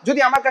আখিরাত। যদি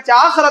আমার কাছে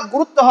আখিরাত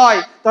গুরুত্ব হয়,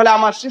 তাহলে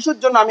আমার শিশুর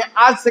জন্য আমি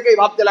আজ থেকেই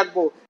ভাবতে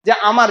লাগবো যে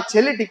আমার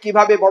ছেলেটি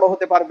কিভাবে বড়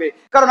হতে পারবে,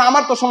 কারণ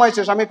আমার তো সময়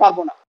শেষ, আমি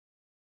পারবো না,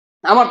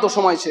 আমার তো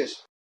সময় শেষ।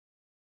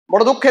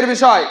 বড় দুঃখের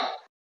বিষয়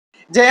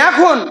যে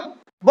এখন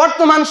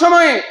বর্তমান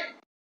সময়ে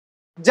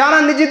যারা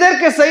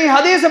নিজেদেরকে সহিহ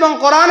হাদিস এবং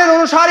কোরআনের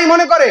অনুসারী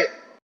মনে করে,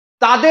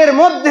 তাদের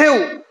মধ্যেও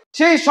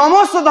সেই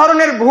সমস্ত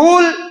ধরনের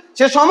ভুল,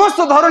 সে সমস্ত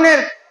ধরনের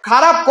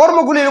খারাপ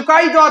কর্মগুলি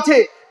লুকায়িত আছে,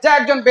 যা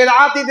একজন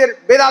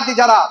বেদাতি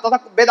যারা তথা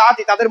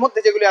বেদাতি তাদের মধ্যে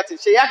যেগুলি আছে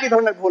সেই একই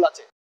ধরনের ভুল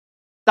আছে।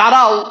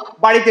 তারাও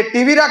বাড়িতে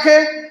টিভি রাখে,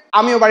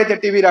 আমিও বাড়িতে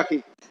টিভি রাখি।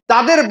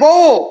 তাদের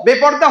বউ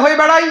বেপর্দা হয়ে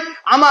বেড়ায়,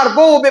 আমার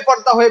বউ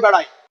বেপর্দা হয়ে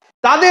বেড়ায়।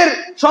 তাদের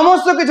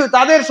সমস্ত কিছু,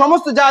 তাদের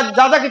সমস্ত যা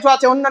যা কিছু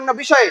আছে অন্যান্য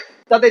বিষয়ে,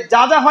 তাদের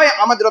যা যা হয়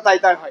আমাদেরও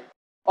তাই তাই হয়।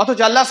 অথচ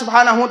আল্লাহ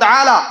সুবহানাহু ওয়া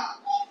তাআলা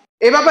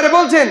এ ব্যাপারে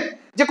বলছেন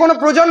যে কোন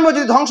প্রজন্ম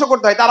যদি ধ্বংস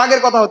করতে হয়, তার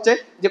আগের কথা হচ্ছে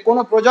যে কোন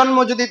প্রজন্ম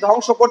যদি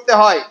ধ্বংস করতে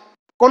হয়,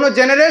 কোন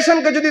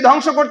জেনারেশনকে যদি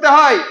ধ্বংস করতে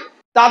হয়,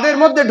 তাদের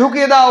মধ্যে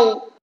ঢুকিয়ে দাও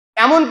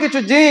এমন কিছু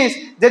জিনিস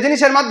যে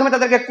জিনিসের মাধ্যমে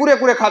তাদেরকে কুরে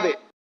কুরে খাবে।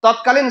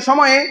 তৎকালীন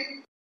সময়ে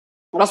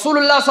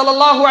রাসূলুল্লাহ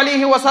সাল্লাল্লাহু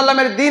আলাইহি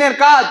ওয়াসাল্লামের দ্বীনের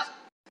কাজ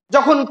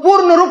যখন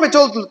পূর্ণরূপে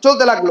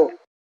চলতে লাগলো,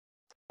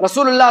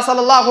 রাসূলুল্লাহ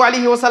সাল্লাল্লাহু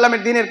আলাইহি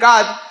ওয়াসাল্লামের দ্বীনের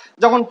কাজ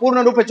যখন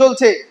পূর্ণরূপে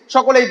চলছে,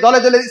 সকলেই দলে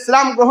দলে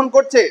ইসলাম গ্রহণ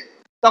করছে,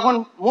 তখন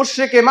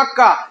মুশরিকে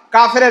মক্কা,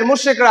 কাফেরের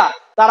মুশরিকরা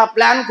তারা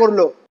প্ল্যান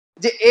করলো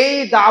যে এই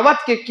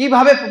দাওয়াতকে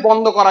কিভাবে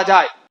বন্ধ করা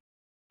যায়,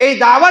 এই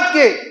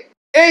দাওয়াতকে,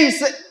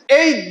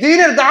 এই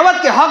দ্বীনের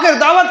দাওয়াতকে, হকের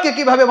দাওয়াতকে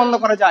কিভাবে বন্ধ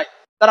করা যায়।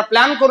 তারা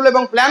প্ল্যান করলো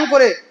এবং প্ল্যান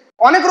করে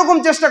অনেক রকম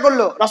চেষ্টা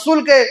করলো,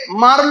 রাসূলকে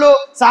মারলো,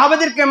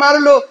 সাহাবাদেরকে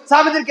মারলো,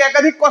 সাহাবাদেরকে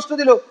একাধিক কষ্ট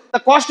দিল। তা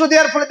কষ্ট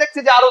দেওয়ার ফলে দেখছে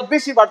যে আরো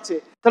বেশি বাড়ছে,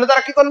 তাহলে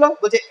তারা কি করলো,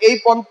 বলছে এই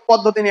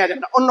পদ্ধতি নেওয়া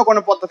যাবে না, অন্য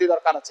কোনো পদ্ধতি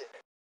দরকার আছে।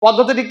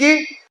 পদ্ধতিটি কি?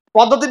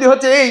 পদ্ধতিটি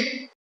হচ্ছে এই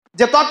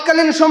যে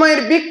তৎকালীন সময়ের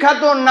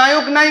বিখ্যাত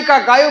নায়ক নায়িকা,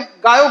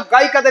 গায়ক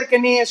গায়িকাদেরকে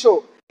নিয়ে এসো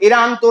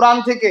ইরান তুরান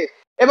থেকে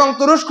এবং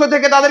তুরস্ক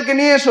থেকে, তাদেরকে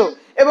নিয়ে এসো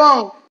এবং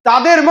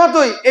তাদের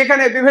মতোই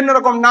এখানে বিভিন্ন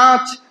রকম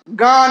নাচ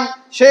গান,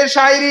 শের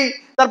শায়রি,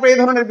 তারপর এই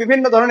ধরনের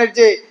বিভিন্ন ধরনের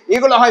যে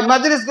এগুলো হয়,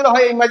 মাজলিসগুলো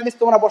হয়, এই মাজলিস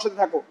তোমরা বসাতে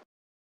থাকো।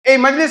 এই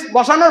মাজলিস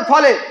বসানোর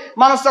ফলে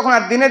মানুষ তখন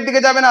আর দিনের দিকে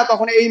যাবে না,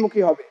 তখন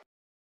এইমুখী হবে।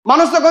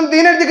 মানুষ তখন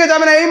দিনের দিকে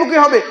যাবে না, এইমুখী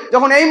হবে।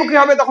 যখন এইমুখী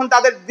হবে তখন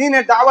তাদের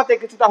দিনের দাওয়াতে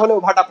কিছুটা হলেও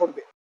ভাটা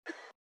পড়বে।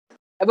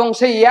 এবং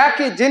সেই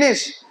একই জিনিস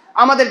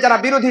আমাদের যারা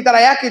বিরোধী তারা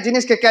একই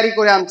জিনিসকে ক্যারি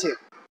করে আনছে।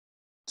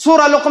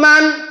 সূরা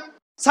লুকমান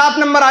 7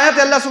 নম্বর আয়াতে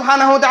আল্লাহ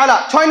সুবহানাহু ওয়া তাআলা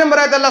 6 নম্বর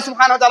আয়াতে আল্লাহ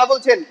সুবহানাহু ওয়া তাআলা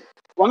বলছেন,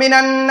 ওয়া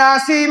মিনান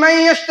নাসি মান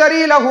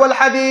ইয়াশতারি লাহুল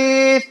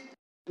হাদিস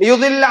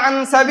লিয়ুদিল্লা আন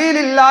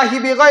সাবিলিল্লাহি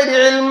বিগাইরি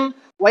ইলম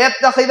ওয়া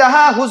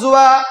ইয়াত্তাখিযাহা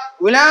হুজওয়া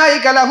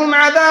উলাইকা লাহুম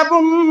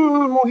আযাবুম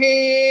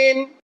মুহিন।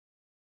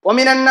 ওয়া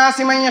মিনান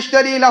নাসি মান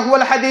ইয়াশতারি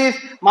লাহুল হাদিস,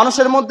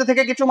 মানুষের মধ্যে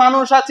থেকে কিছু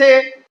মানুষ আছে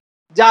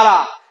যারা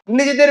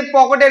নিজেদের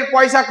পকেটের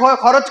পয়সা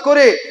খরচ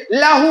করে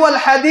লাহুল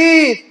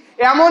হাদিস,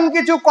 এমন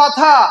কিছু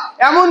কথা,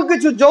 এমন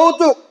কিছু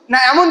যৌতুক না,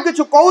 এমন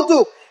কিছু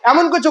কৌতুক,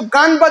 এমন কিছু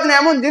গান বাজনা,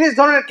 এমন জিনিস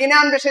ধরনের কিনে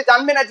আনবে, সে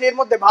জানবে না যে এর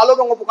মধ্যে ভালো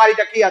এবং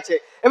উপকারিতা কি আছে,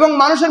 এবং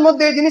মানুষের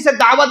মধ্যে এই জিনিসের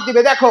দাওয়াত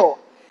দিবে। দেখো,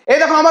 এই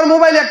দেখো আমার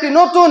মোবাইলে একটি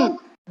নতুন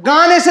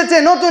গান এসেছে,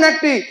 নতুন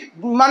একটি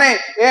মানে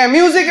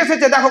মিউজিক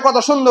এসেছে, দেখো কত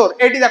সুন্দর,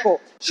 এটি দেখো,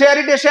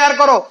 শেয়ার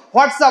করো,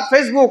 হোয়াটসঅ্যাপ,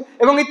 ফেসবুক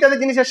এবং ইত্যাদি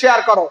জিনিসে শেয়ার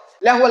করো।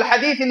 লাহুল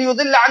হাদিস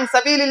লিয়ুদিল্লা আন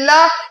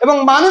সাবিলিল্লাহ, এবং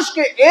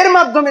মানুষকে এর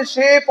মাধ্যমে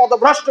সে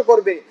পথভ্রষ্ট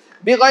করবে।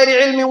 বিগাইরি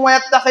ইলমি ওয়া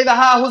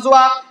ইয়াত্তাখিযাহা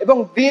হুজওয়া, এবং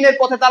দ্বীনের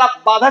পথে তারা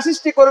বাধা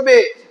সৃষ্টি করবে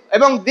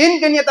এবং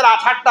দ্বীনকে নিয়ে তারা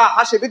ঠাট্টা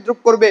হাসি বিদ্রুপ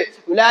করবে।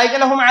 উলাইকা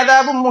লাহুম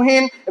আযাবুম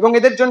মুহিন, এবং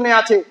এদের জন্য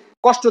আছে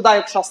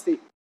কষ্টদায়ক শাস্তি।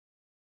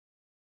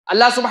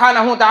 আল্লাহ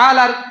সুবহানাহু ওয়া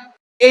তাআলার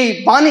এই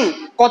বাণী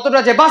কতটা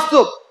যে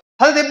বাস্তব,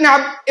 হযরত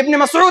ইবনে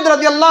মাসউদ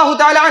রাদিয়াল্লাহু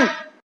তাআলা আন,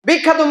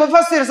 বিখ্যাত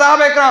মুফাসসির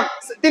সাহাবা ইকরাম,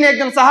 তিনি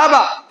একজন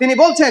সাহাবা, তিনি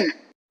বলছেন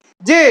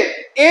যে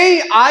এই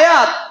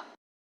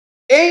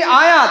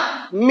আয়াত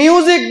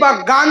মিউজিক বা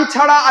গান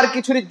ছাড়া আর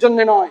কিছুর জন্য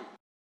নয়,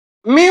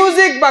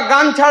 মিউজিক বা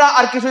গান ছাড়া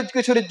আর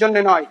কিছুর জন্য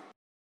নয়।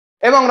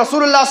 এবং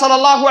রাসূলুল্লাহ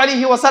সাল্লাল্লাহু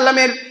আলাইহি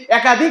ওয়াসাল্লামের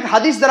একাধিক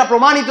হাদিস দ্বারা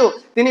প্রমাণিত,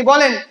 তিনি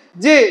বলেন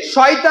যে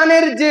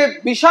শয়তানের যে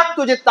বিষাক্ত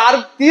যে তার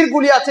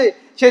তীরগুলি আছে,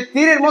 সেই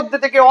তীরের মধ্যে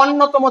থেকে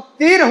অন্যতম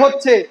তীর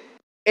হচ্ছে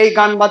এই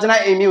গান বাজনা,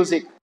 এই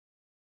মিউজিক।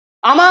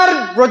 আমার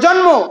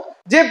প্রজন্ম,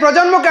 যে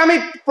প্রজন্মকে আমি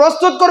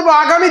প্রস্তুত করব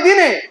আগামী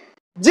দিনে,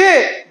 যে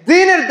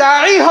দ্বীনের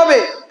দায়ী হবে,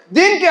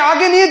 দ্বীনকে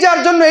আগে নিয়ে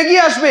যাওয়ার জন্য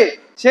এগিয়ে আসবে,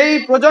 সেই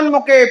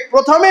প্রজন্মকে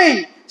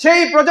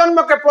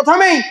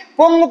প্রথমেই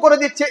পঙ্গু করে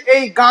দিচ্ছে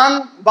এই গান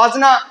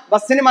বাজনা বা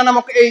সিনেমা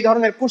নামক এই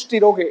ধরনের কুষ্টি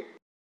রোগে,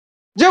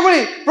 যেগুলি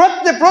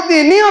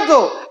প্রতিনিয়ত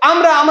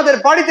আমরা আমাদের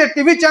বাড়িতে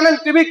টিভি চ্যানেল,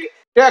 টিভি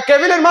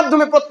কেবলের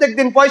মাধ্যমে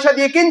প্রত্যেকদিন পয়সা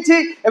দিয়ে কিনছি,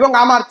 এবং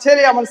আমার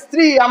ছেলে, আমার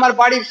স্ত্রী, আমার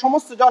বাড়ির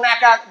সমস্ত জন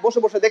একা বসে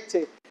বসে দেখছে,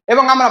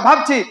 এবং আমরা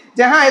ভাবছি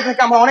যে হ্যাঁ, এ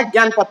থেকে আমরা অনেক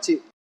জ্ঞান পাচ্ছি।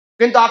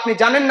 কিন্তু আপনি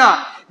জানেন না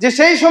যে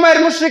সেই সময়ের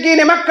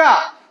মুশরিকিনে মক্কা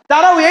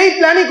তারাও এই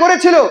প্ল্যানই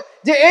করেছিল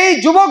যে এই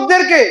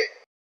যুবকদেরকে,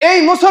 এই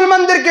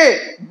মুসলমানদেরকে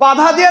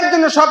বাধা দেওয়ার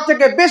জন্য সব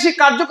থেকে বেশি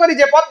কার্যকরী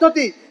যে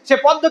পদ্ধতি, সে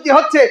পদ্ধতি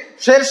হচ্ছে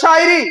শের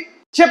শায়রি,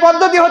 সে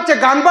পদ্ধতি হচ্ছে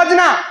গান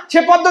বাজনা, সে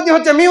পদ্ধতি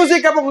হচ্ছে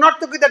মিউজিক এবং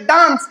নর্তকীদের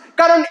ডান্স।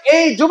 কারণ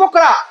এই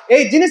যুবকরা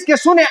এই জিনিসকে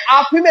শুনে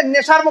আফিমের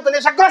নেশার মতো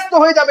নেশাগ্রস্ত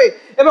হয়ে যাবে,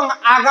 এবং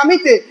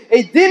আগামীতে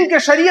এই দ্বীনকে,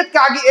 শরীয়তকে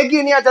আগে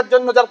এগিয়ে নিয়ে যাওয়ার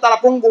জন্য যারা তারা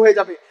পঙ্গু হয়ে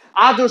যাবে।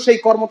 আজও সেই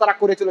কর্ম তারা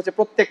করে চলেছে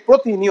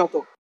প্রতিনিয়ত।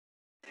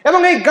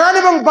 এবং এই গান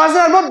এবং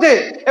বাজনার মধ্যে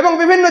এবং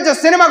বিভিন্ন যে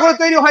সিনেমাগুলো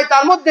তৈরি হয়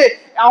তার মধ্যে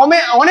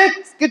অনেক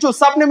কিছু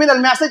সাবলিমিনাল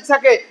মেসেজ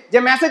থাকে, যে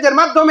মেসেজের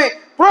মাধ্যমে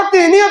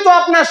প্রতিনিয়ত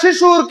আপনার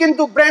শিশুর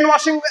কিন্তু ব্রেন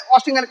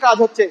ওয়াশিং এর কাজ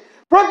হচ্ছে।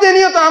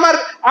 প্রতিনিয়ত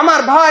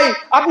আমার ভাই,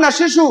 আপনার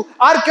শিশু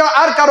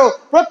আর কারো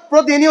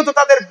প্রতিনিয়ত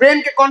তাদের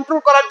ব্রেনকে কন্ট্রোল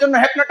করার জন্য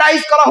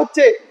হিপনোটাইজ করা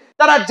হচ্ছে।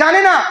 তারা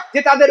জানে না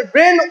যে তাদের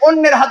ব্রেন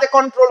অন্যের হাতে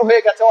কন্ট্রোল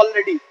হয়ে গেছে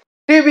অলরেডি,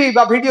 টিভি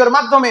বা ভিডিওর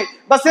মাধ্যমে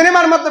বা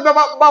সিনেমার মাধ্যমে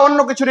বা অন্য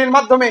কিছুর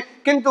মাধ্যমে।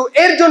 কিন্তু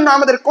এর জন্য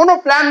আমাদের কোনো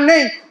প্ল্যান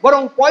নেই,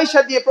 বরং পয়সা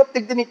দিয়ে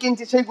প্রত্যেক দিনই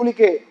কিনছি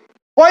সেইগুলিকে,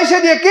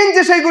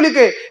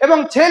 এবং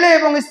ছেলে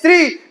এবং স্ত্রী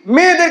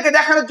মেয়েদেরকে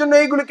দেখানোর জন্য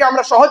এইগুলিকে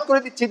আমরা সহজ করে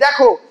দিচ্ছি।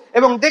 দেখো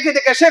এবং দেখে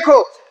দেখে শেখো,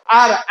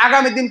 আর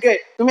আগামী দিনকে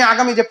তুমি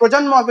আগামী যে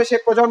প্রজন্ম হবে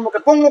সেই প্রজন্মকে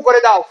পঙ্গু করে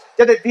দাও,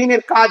 যাতে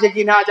দ্বীনের কাজ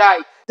এগিয়ে না যায়,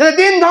 যাতে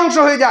দ্বীন ধ্বংস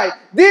হয়ে যায়,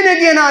 দ্বীন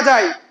এগিয়ে না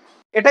যায়।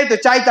 এটাই তো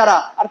চাই তারা।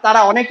 আর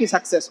তারা অনেকটাই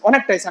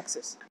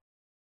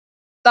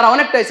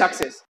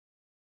সাকসেস।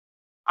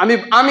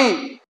 আমি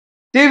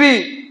টিভি,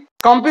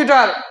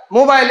 কম্পিউটার,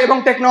 মোবাইল এবং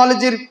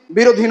টেকনোলজির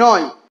বিরোধী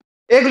নয়।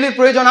 এগুলির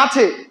প্রয়োজন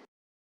আছে,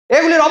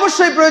 এগুলির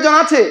অবশ্যই প্রয়োজন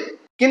আছে,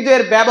 কিন্তু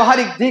এর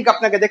ব্যবহারিক দিক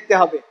আপনাকে দেখতে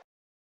হবে।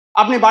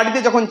 আপনি বাড়িতে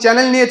যখন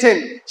চ্যানেল নিয়েছেন,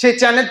 সেই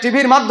চ্যানেল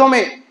টিভির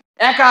মাধ্যমে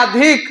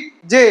একাধিক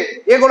যে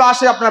এগুলো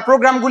আসে, আপনার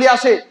প্রোগ্রামগুলি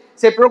আসে,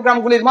 সেই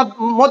প্রোগ্রামগুলির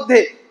মধ্যে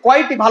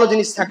কয়টি ভালো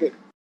জিনিস থাকে?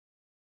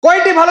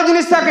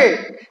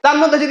 তার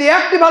মধ্যে যদি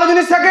একটি ভালো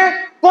জিনিস থাকে,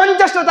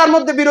 50টা তার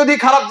মধ্যে বিরোধী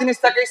খারাপ জিনিস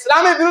থাকে।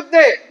 ইসলামের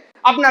বিরুদ্ধে,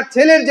 আপনার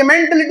ছেলের যে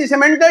মেন্টালিটি, সে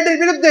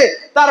মেন্টালিটির বিরুদ্ধে,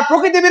 তার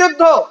প্রকৃতি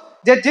বিরুদ্ধ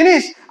যে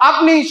জিনিস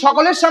আপনি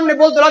সকলের সামনে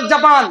বলতে লজ্জা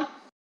পান,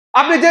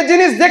 আপনি যে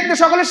জিনিস দেখতে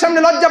সকলের সামনে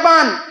লজ্জা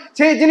পান,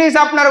 সেই জিনিস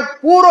আপনার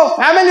পুরো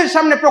ফ্যামিলির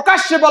সামনে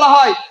প্রকাশ্যে বলা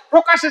হয়,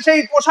 প্রকাশ্যে সেই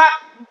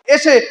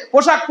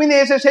পোশাক পিনে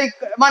এসে সেই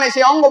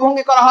সেই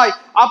অঙ্গভঙ্গি করা হয়,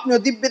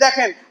 আপনিও দিব্যি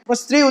দেখেন, আপনার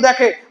স্ত্রীও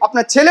দেখে,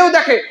 আপনার ছেলেও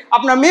দেখে,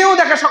 আপনার মেয়েও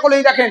দেখে,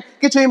 সকলেই দেখেন,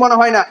 কিছুই মনে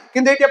হয় না।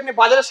 কিন্তু এটি আপনি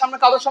বাজারের সামনে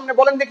কারোর সামনে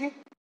বলেন দেখি,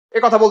 এ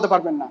কথা বলতে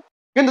পারবেন না।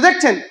 কিন্তু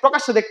দেখছেন,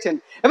 প্রকাশ্যে দেখছেন,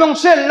 এবং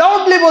সে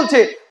লাউডলি বলছে,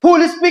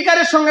 ফুল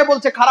স্পিকারের সঙ্গে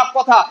বলছে খারাপ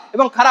কথা,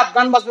 এবং খারাপ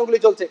গান বাজনাগুলি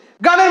চলছে।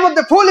 গানের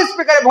মধ্যে ফুল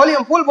স্পিকারে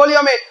ফুল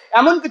ভলিউমে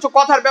এমন কিছু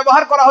কথার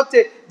ব্যবহার করা হচ্ছে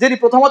যেটি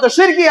প্রথমত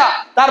শিরকিয়া,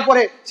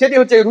 তারপরে সেটি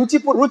হচ্ছে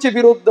রুচি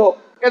বিরুদ্ধ।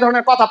 এ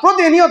ধরনের কথা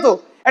প্রতিনিয়ত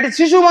একটি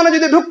শিশু মনে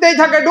যদি ঢুকতেই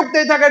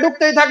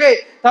থাকে,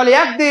 তাহলে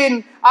একদিন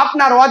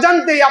আপনার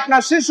অজান্তেই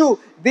আপনার শিশু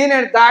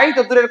দিনের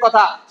দায়িত্ব দূরের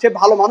কথা, সে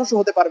ভালো মানুষও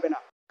হতে পারবে না।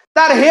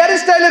 তার হেয়ার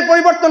স্টাইলের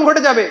পরিবর্তন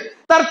ঘটে যাবে,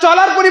 তার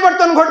চলার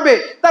পরিবর্তন ঘটবে,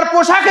 তার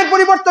পোশাকের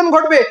পরিবর্তন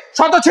ঘটবে,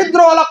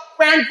 শতছিদ্রওয়ালা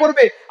প্যান্ট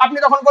পরবে। আপনি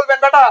তখন বলবেন,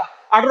 বেটা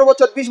 18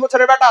 বছর 20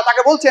 বছরের বেটা,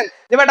 তাকে বলছেন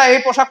যে বেটা এই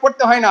পোশাক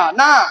পরতে হয় না,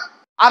 না,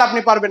 আর আপনি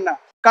পারবেন না,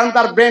 কারণ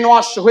তার ব্রেন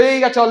ওয়াশ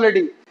হয়েই গেছে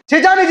অলরেডি। সে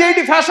জানে যে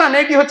এটি ফ্যাশন,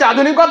 এটি হচ্ছে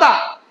আধুনিকতা,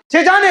 সে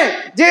জানে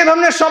যে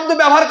ধরনের শব্দ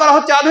ব্যবহার করা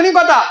হচ্ছে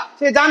আধুনিকতা,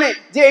 সে জানে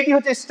যে এটি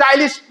হচ্ছে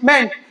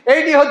স্টাইলিশমেন্ট,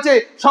 এইটি হচ্ছে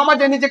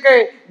সমাজে নিজেকে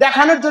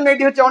দেখানোর জন্য,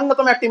 এটি হচ্ছে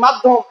অন্যতম একটি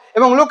মাধ্যম,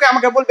 এবং লোকে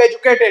আমাকে বলবে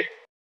এডুকেটেড,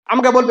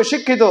 আমাকে বলবে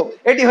শিক্ষিত,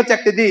 এটি হচ্ছে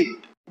একটি দিক।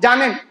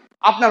 জানেন,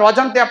 আপনার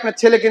অজান্তে আপনার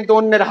ছেলে কিন্তু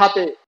অন্যের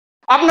হাতে,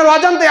 আপনার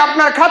অজান্তে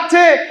আপনার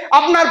খাচ্ছে,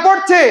 আপনার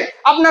পড়ছে,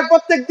 আপনার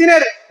প্রত্যেক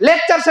দিনের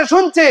লেকচার সে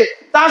শুনছে,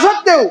 তা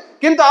সত্ত্বেও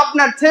কিন্তু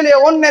আপনার ছেলে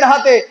অন্যের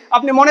হাতে।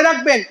 আপনি মনে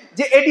রাখবেন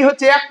যে এটি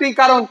হচ্ছে একটি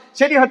কারণ,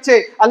 সেটি হচ্ছে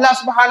আল্লাহ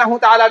সুবহানাহু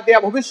ওয়া তাআলার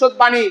দেয়া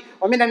ভবিষ্যৎবাণী,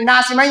 ওয়া মিনান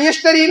নাসি মান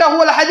ইয়াশতারি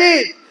লাহুল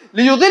হাদিস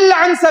লিয়ুদিল্লা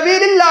আন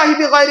সাবিলিল্লাহি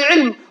বিগাইরি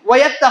ইলম ওয়া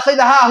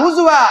ইয়াত্তাখিযহা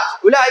হুজওয়া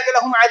উলাইকা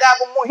লাহুম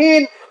আযাবুম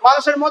মুহিন।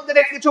 মানুষের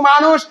মধ্যে কিছু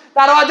মানুষ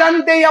তার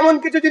অজান্তেই এমন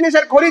কিছু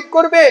জিনিসের খরিদ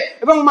করবে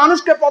এবং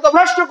মানুষকে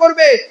পথভ্রষ্ট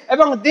করবে,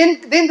 এবং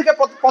দিন থেকে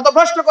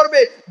পথভ্রষ্ট করবে,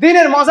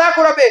 দিনের মজা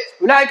করাবে।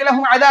 উলাইকা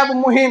লাহুম আযাবুম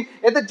মুহিন,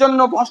 এদের জন্য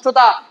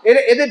ভ্রষ্টতা,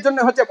 এদের জন্য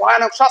হচ্ছে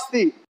ভয়ানক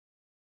শাস্তি।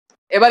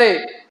 এবারে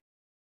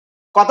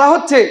কথা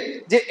হচ্ছে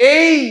যে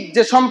এই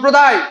যে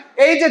সম্প্রদায়,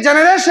 এই যে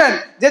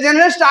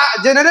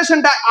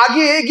জেনারেশনটা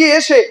এগিয়ে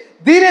এসে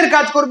দিনের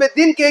কাজ করবে,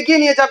 দিনকে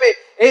এগিয়ে নিয়ে যাবে,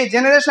 এই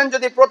জেনারেশন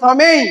যদি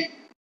প্রথমেই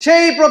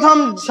সেই প্রথম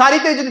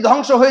সারিতে যদি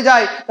ধ্বংস হয়ে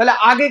যায়, তাহলে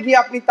আগে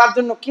গিয়ে আপনি তার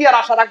জন্য কি আর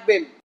আশা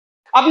রাখবেন?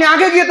 আপনি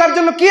আগে গিয়ে তার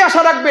জন্য কি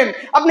আশা রাখবেন?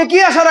 আপনি কি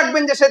আশা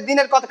রাখবেন যে সে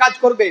দিনের কাজ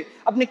করবে?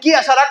 আপনি কি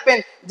আশা রাখবেন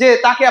যে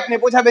তাকে আপনি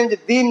বোঝাবেন যে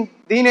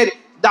দিনের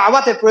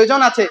দাওয়াতের প্রয়োজন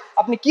আছে?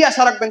 আপনি কি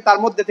আশা রাখবেন তার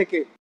মধ্যে থেকে?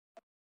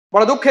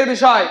 বড় দুঃখের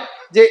বিষয়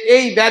যে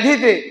এই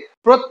ব্যাধিতে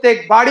প্রত্যেক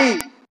বাড়ি,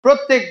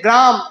 প্রত্যেক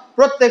গ্রাম,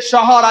 প্রত্যেক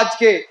শহর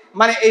আজকে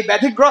এই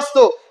ব্যাধিগ্রস্ত,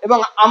 এবং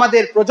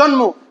আমাদের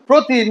প্রজন্ম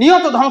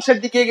প্রতিনিয়ত ধ্বংসের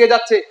দিকে এগিয়ে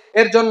যাচ্ছে।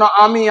 এর জন্য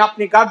আমি,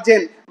 আপনি,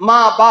 গার্জেন, মা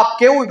বাপ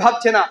কেউই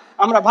ভাবছে না।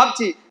 আমরা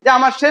ভাবছি যে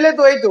আমার ছেলে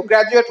তো এই তো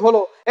গ্রাজুয়েট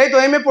হলো, এই তো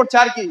MA পড়ছে,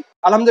 আর কি,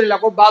 আলহামদুলিল্লাহ,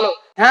 খুব ভালো,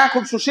 হ্যাঁ,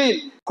 খুব সুশীল,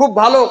 খুব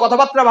ভালো,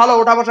 কথাবার্তা ভালো,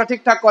 ওঠা বসা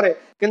ঠিকঠাক করে।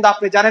 কিন্তু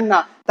আপনি জানেন না,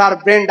 তার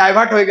ব্রেন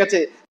ডাইভার্ট হয়ে গেছে,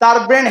 তার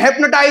ব্রেন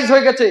হেপনোটাইজ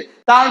হয়ে গেছে,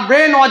 তার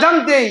ব্রেন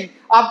অজান্তেই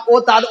ও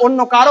তার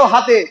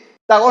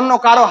অন্য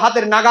কারো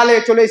হাতের নাগালে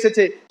চলে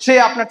এসেছে। সে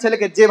আপনার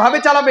ছেলেকে যেভাবে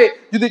চালাবে,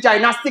 যদি চাই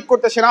নাস্তিক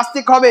করতে সে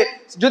নাস্তিক হবে,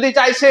 যদি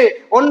চাই সে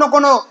অন্য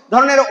কোনো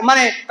ধরনের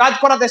কাজ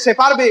করাতে সে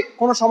পারবে,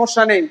 কোনো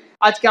সমস্যা নেই।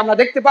 আজকে আমরা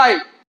দেখতে পাই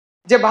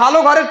যে ভালো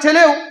ঘরের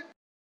ছেলেও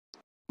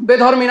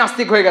বেধর্মী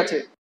নাস্তিক হয়ে গেছে।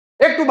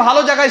 একটু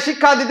ভালো জায়গায়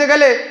শিক্ষা দিতে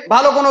গেলে,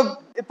 ভালো কোনো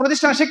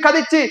প্রতিষ্ঠানে শিক্ষা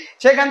দিচ্ছি,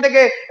 সেখান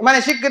থেকে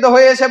শিক্ষিত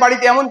হয়ে এসে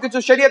বাড়িতে এমন কিছু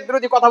শরীয়ত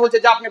বিরোধী কথা বলছে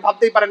যা আপনি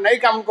ভাবতেই পারেন না, এই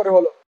কেমন করে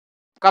হলো?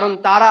 কারণ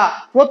তারা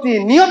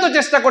প্রতিনিয়ত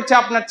চেষ্টা করছে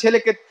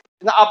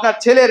আপনার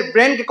ছেলের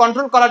ব্রেনকে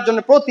কন্ট্রোল করার জন্য,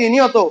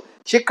 প্রতিনিয়ত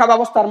শিক্ষা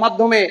ব্যবস্থার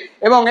মাধ্যমে,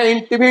 এবং এই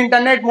টিভি,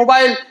 ইন্টারনেট,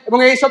 মোবাইল এবং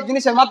এইসব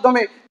জিনিসের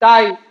মাধ্যমে।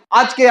 তাই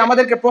আজকে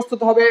আমাদেরকে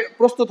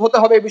প্রস্তুত হতে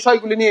হবে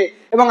বিষয়গুলি নিয়ে,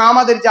 এবং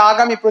আমাদের যে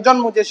আগামী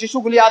প্রজন্ম, যে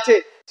শিশুগুলি আছে,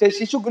 সেই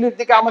শিশুগুলির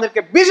দিকে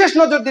আমাদেরকে বিশেষ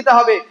নজর দিতে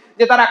হবে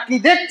যে তারা কি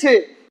দেখছে,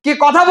 কি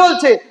কথা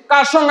বলছে,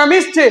 কার সঙ্গে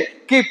মিশছে,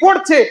 কি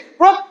পড়ছে।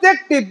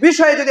 প্রত্যেকটি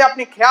বিষয়ে যদি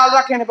আপনি খেয়াল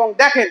রাখেন এবং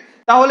দেখেন,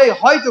 তাহলে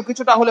হয়তো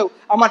কিছুটা হলেও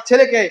আমার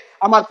ছেলেকে,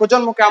 আমার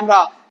প্রজন্মকে আমরা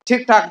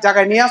ঠিকঠাক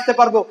জায়গায় নিয়ে আসতে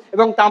পারবো,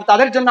 এবং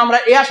তাদের জন্য আমরা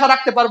এই আশা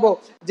রাখতে পারবো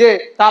যে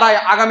তারাই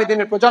আগামী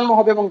দিনের প্রজন্ম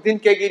হবে এবং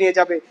দিনকে এগিয়ে নিয়ে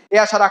যাবে।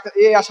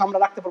 এই আশা আমরা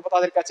রাখতে পারবো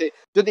তাদের কাছে,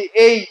 যদি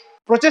এই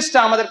প্রচেষ্টা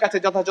আমাদের কাছে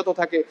যথাযথ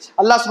থাকে।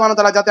 আল্লাহ সুবহানাহু ওয়া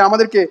তাআলা যাতে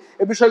আমাদেরকে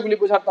এই বিষয়গুলি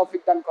বোঝার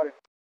তৌফিক দান করেন।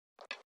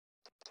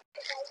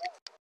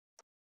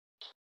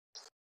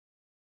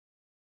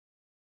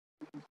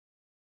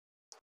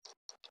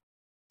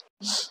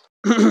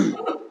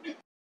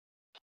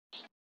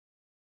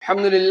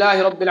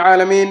 আলহামদুলিল্লাহি রাব্বিল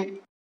আলামিন,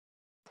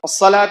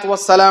 والصلاة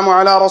والسلام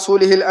على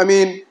رسوله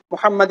الأمين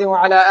محمد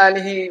وعلى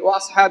آله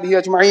وأصحابه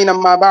أجمعين،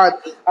 أما بعد،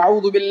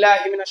 أعوذ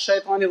بالله من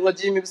الشيطان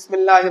الرجيم، بسم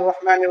الله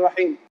الرحمن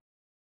الرحيم।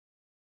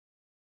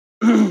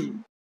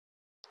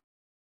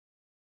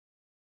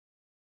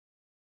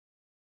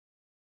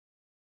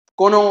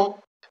 কোনো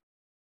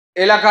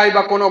এলাকায়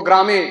বা কোনো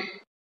গ্রামে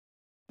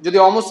যদি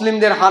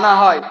অমুসলিমদের হানা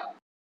হয়,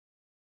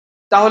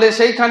 তাহলে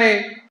সেইখানে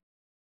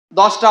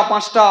 10টা,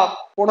 5টা,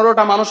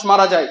 15টা মানুষ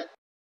মারা যায়,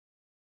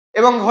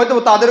 এবং হয়তো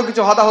তাদেরও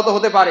কিছু হতাহত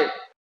হতে পারে।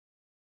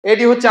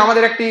 এটি হচ্ছে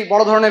আমাদের একটি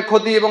বড় ধরনের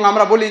ক্ষতি, এবং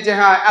আমরা বলি যে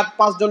হ্যাঁ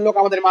 5 জন লোক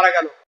আমাদের মারা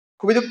গেল,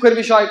 খুবই দুঃখের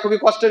বিষয়, খুবই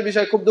কষ্টের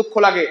বিষয়, খুব দুঃখ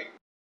লাগে।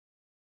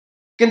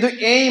 কিন্তু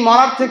এই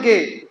মরার থেকে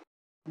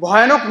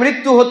ভয়ানক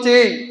মৃত্যু হচ্ছে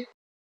এই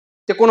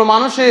যে কোনো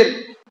মানুষের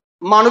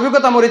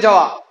মানবিকতা মরে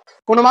যাওয়া,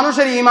 কোনো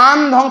মানুষের ঈমান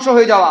ধ্বংস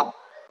হয়ে যাওয়া,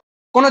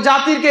 কোনো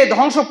জাতিকে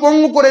ধ্বংস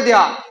পঙ্গু করে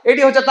দেওয়া,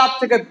 এটি হচ্ছে তার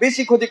থেকে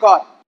বেশি ক্ষতিকর,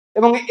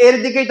 এবং এর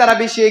দিকেই তারা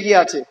বেশি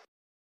এগিয়ে আছে।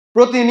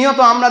 প্রতিনিয়ত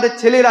আমাদের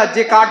ছেলেরা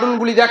যে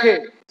কার্টুনগুলি দেখে,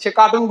 সে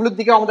কার্টুনগুলির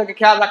দিকে আমাদেরকে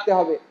খেয়াল রাখতে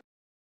হবে।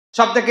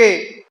 সব থেকে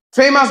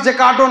ফেমাস যে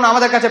কার্টুন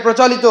আমাদের কাছে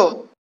প্রচলিত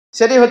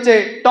সেটি হচ্ছে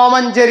টম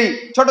অ্যান্ড জেরি।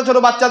 ছোট ছোট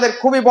বাচ্চাদের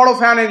খুবই বড়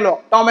ফ্যান এগুলো,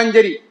 টম অ্যান্ড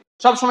জেরি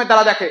সবসময়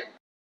তারা দেখে।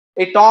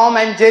 এই টম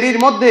অ্যান্ড জেরির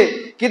মধ্যে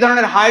কি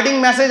ধরনের হাইডিং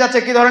মেসেজ আছে,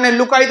 কি ধরনের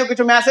লুকায়িত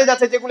কিছু মেসেজ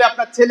আছে যেগুলি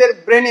আপনার ছেলের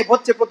ব্রেনে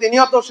হচ্ছে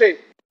প্রতিনিয়ত, সে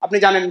আপনি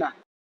জানেন না।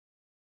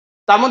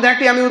 তার মধ্যে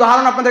একটি আমি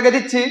উদাহরণ আপনাদেরকে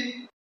দিচ্ছি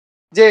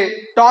যে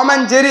টম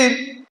অ্যান্ড জেরির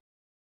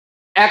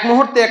এক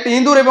মুহূর্তে একটি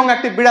ইঁদুর এবং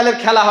একটি বিড়ালের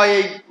খেলা হয়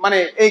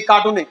এই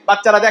কার্টুনে।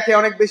 বাচ্চারা দেখে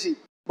অনেক বেশি,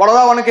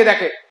 বড়রাও অনেকে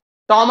দেখে।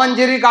 টম অ্যান্ড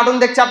জেরি কার্টুন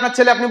দেখছে আপনার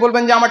ছেলে, আপনি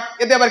বলবেন যে আমার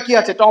এতে আবার কি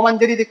আছে, টম অ্যান্ড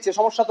জেরি দেখছে,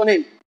 সমস্যা তো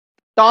নেই।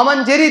 টম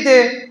অ্যান্ড জেরিতে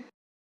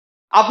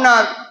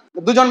আপনার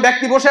দুজন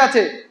ব্যক্তি বসে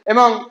আছে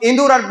এবং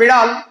ইঁদুর আর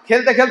বিড়াল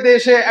খেলতে খেলতে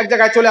এসে এক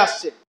জায়গায় চলে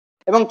আসছে,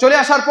 এবং চলে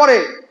আসার পরে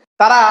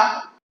তারা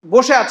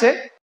বসে আছে,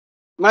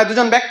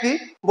 দুজন ব্যক্তি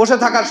বসে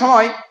থাকার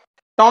সময়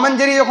টম অ্যান্ড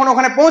জেরি যখন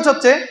ওখানে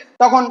পৌঁছচ্ছে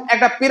তখন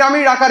একটা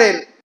পিরামিড আকারের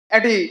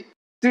একটি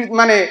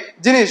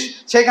জিনিস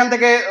সেইখান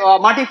থেকে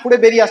মাটি ফুঁড়ে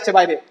বেরিয়ে আসছে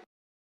বাইরে।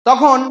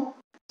 তখন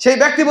সেই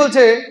ব্যক্তি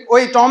বলছে,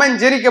 ওই টম অ্যান্ড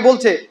জেরিকে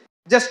বলছে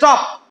যে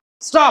stop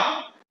stop,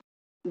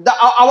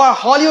 hour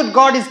Hollywood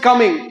god is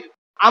coming,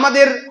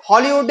 আমাদের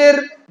হলিউডের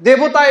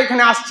দেবতা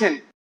এখানে আসছেন।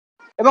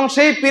 এবং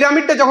সেই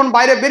পিরামিডটা যখন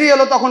বাইরে বেরিয়ে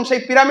এলো তখন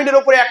সেই পিরামিডের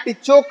উপরে একটি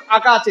চোখ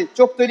আঁকা আছে,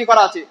 চোখ তৈরি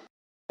করা আছে।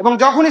 এবং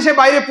যখনই সে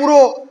বাইরে পুরো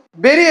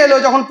বেরিয়ে এলো,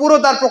 যখন পুরো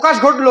তার প্রকাশ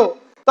ঘটলো,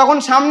 তখন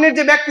সামনের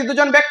যে ব্যক্তি,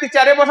 দুজন ব্যক্তি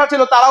চেয়ারে বসা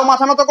ছিল, তারাও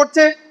মাথা নত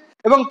করছে,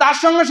 এবং তার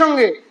সঙ্গে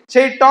সঙ্গে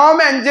সেই টম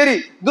অ্যান্ড জেরি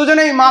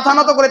দুজনেই মাথা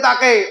নত করে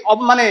তাকে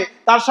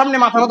তার সামনে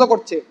মাথা নত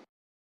করছে।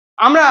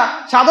 আমরা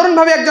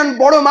সাধারণভাবে একজন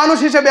বড় মানুষ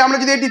হিসেবে আমরা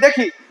যদি এটি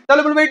দেখি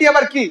তাহলে বলবো এটি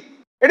আবার কি,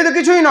 এটি তো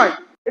কিছুই নয়,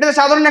 এটা তো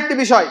সাধারণ একটি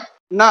বিষয়।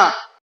 না,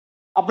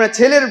 আপনার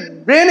ছেলের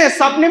ব্রেনে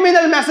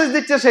সাবলিমিনাল মেসেজ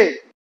দিচ্ছে, সে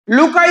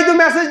লুকায়িত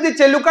মেসেজ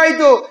দিচ্ছে,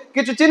 লুকায়িত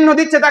কিছু চিহ্ন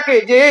দিচ্ছে তাকে,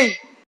 যে এই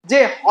যে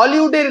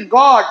হলিউডের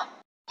গড,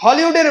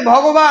 হলিউডের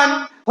ভগবান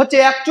হচ্ছে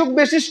এক চোখ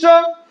বিশিষ্ট,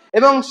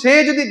 এবং সে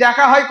যদি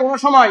দেখা হয় কোনো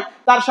সময়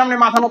তার সামনে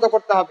মাথা নত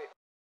করতে হবে।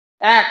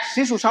 এক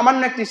শিশু,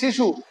 সামান্য একটি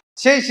শিশু,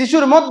 সেই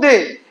শিশুর মধ্যে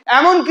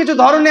এমন কিছু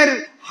ধরনের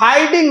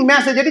হাইডিং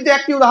মেসেজ, এটি তো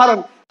একটি উদাহরণ,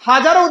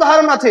 হাজারো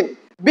উদাহরণ আছে।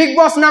 বিগ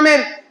বস নামের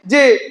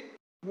যে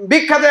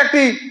বিখ্যাত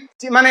একটি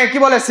কি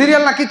বলে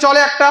সিরিয়াল নাকি চলে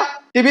একটা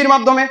টিভির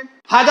মাধ্যমে,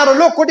 হাজারো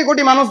লোক, কোটি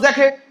কোটি মানুষ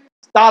দেখে,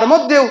 তার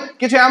মধ্যেও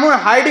কিছু এমন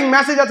হাইডিং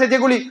মেসেজ আছে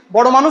যেগুলি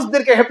বড়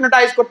মানুষদেরকে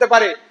হিপনোটাইজ করতে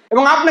পারে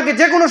এবং আপনাকে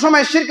যে কোনো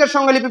সময় শিরকের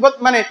সঙ্গে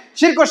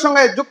শিরকের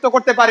সঙ্গে যুক্ত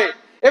করতে পারে।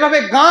 এভাবে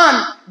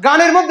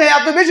গানের মধ্যে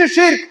এত বেশি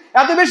শিরক,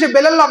 এত বেশি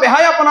বেলাল্লাহ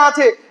বেহায়াপনা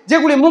আছে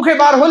যেগুলি মুখে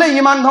বার হলে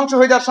ঈমান ধ্বংস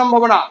হয়ে যাওয়ার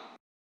সম্ভাবনা।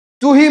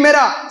 তু হি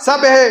মেরা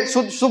সব হে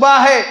সুবাহ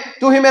হে,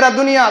 তু হি মেরা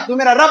দুনিয়া, তু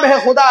মেরা রব হে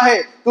খুদা হে,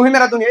 তু হি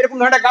মেরা দুনিয়া, এরকম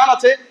ধরনের একটা গান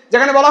আছে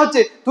যেখানে বলা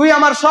হচ্ছে তুই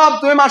আমার সব,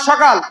 তুই আমার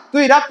সকাল,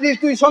 তুই রাত্রি,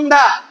 তুই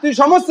সন্ধ্যা, তুই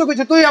সমস্ত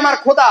কিছু, তুই আমার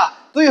খোদা,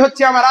 তুই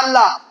হচ্ছে আমার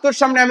আল্লাহ, তোর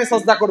সামনে আমি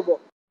সাজদা করব।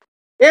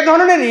 এই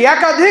ধরনের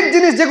একাধিক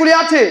জিনিস যেগুলি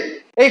আছে,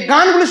 এই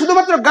গানগুলি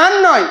শুধুমাত্র গান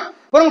নয়,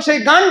 বরং সেই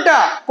গানটা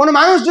কোনো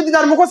মানুষ যদি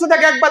তার মুখস্থ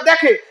থেকে একবার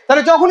দেখে,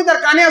 তাহলে যখনই তার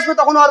কানে আসবে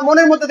তখন ওর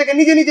মনের মধ্যে থেকে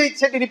নিজে নিজেই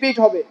সেটি রিপিট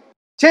হবে।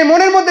 সেই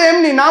মনের মধ্যে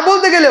এমনি না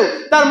বলতে গেলেও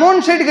তার মন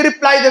সেটিকে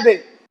রিপ্লাই দেবে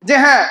যে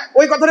হ্যাঁ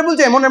ওই কথাটা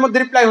বলছে, মনের মধ্যে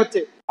রিপ্লাই হচ্ছে।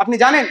 আপনি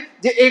জানেন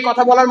যে এই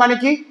কথা বলার মানে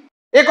কি?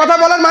 এই কথা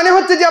বলার মানে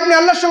হচ্ছে যে আপনি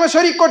আল্লাহর সঙ্গে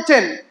শরীক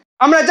করছেন।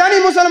 আমরা জানি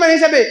মুসলমান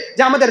হিসেবে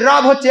যে আমাদের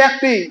রব হচ্ছে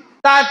একটি,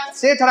 তার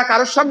সে ছাড়া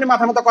কারোর সামনে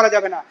মাথা নত করা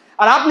যাবে না।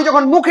 আর আপনি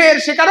যখন মুখের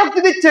স্বীকারোক্তি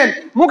দিচ্ছেন,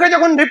 মুখে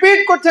যখন রিপিট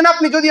করছেন,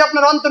 আপনি যদি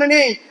আপনার অন্তরে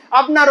নেই,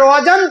 আপনার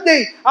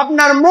অজান্তেই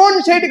আপনার মন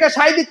সেইটিকে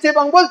সাই দিচ্ছে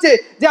এবং বলছে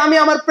যে আমি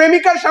আমার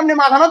প্রেমিকার সামনে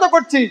মাথা নত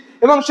করছি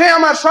এবং সে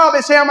আমার সব,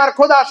 সে আমার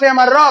খোদা, সে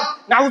আমার রব,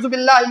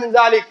 নাউযুবিল্লাহি মিন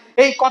যালিক।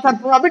 এই কথার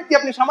পুনরাবৃত্তি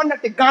আপনি সামান্য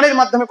একটি গানের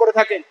মাধ্যমে করে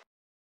থাকেন।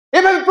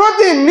 এভাবে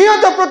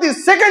প্রতিনিয়ত, প্রতি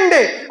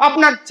সেকেন্ডে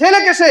আপনার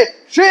ছেলেকে সে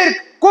শিরক,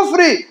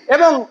 কুফরি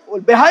এবং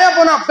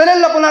বেহায়াপনা,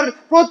 বেলাল্লাপনার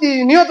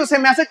প্রতিনিয়ত সে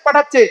মেসেজ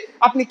পাঠাচ্ছে।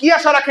 আপনি কি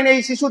আশা রাখেন এই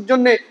শিশুর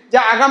জন্য যে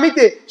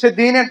আগামীতে সে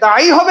দ্বীনের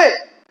দায়ী হবে?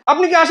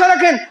 আপনি কি আশা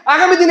রাখেন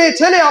আগামী দিনে এই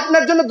ছেলে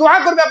আপনার জন্য দোয়া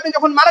করবে, আপনি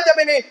যখন মারা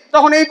যাবেন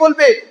তখন এই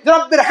বলবে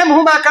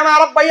রব্বিরহামহুমা কামা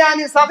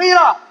রাব্বায়ানি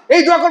সাগীরা,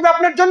 এই দোয়া করবে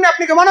আপনার জন্য?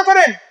 আপনি কি মনে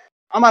করেন?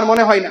 আমার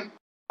মনে হয় না।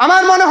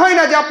 আমার মনে হয়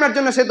না যে আপনার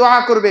জন্য সে দোয়া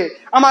করবে।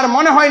 আমার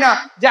মনে হয় না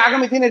যে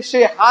আগামী দিনের সে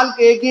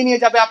হালকে এগিয়ে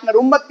নিয়ে যাবে, আপনার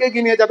উম্মতকে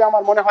এগিয়ে নিয়ে যাবে।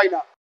 আমার মনে হয় না।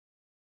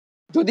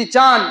 যদি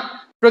চান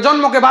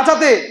প্রজন্মকে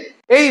বাঁচাতে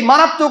এই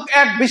মারাত্মক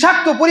এক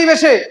বিষাক্ত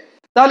পরিবেশে,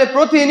 তাহলে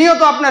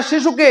প্রতিনিয়ত আপনার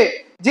শিশুকে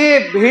যে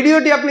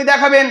ভিডিওটি আপনি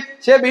দেখাবেন,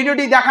 সে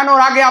ভিডিওটি দেখানোর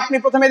আগে আপনি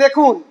প্রথমে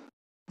দেখুন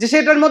যে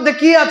সেটার মধ্যে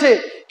কি আছে।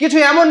 কিছু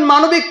এমন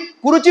মানবিক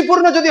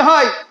কুরুচিপূর্ণ যদি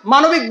হয়,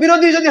 মানবিক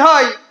বিরোধী যদি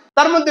হয়,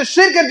 তার মধ্যে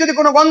শিরকের যদি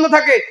কোনো গন্ধ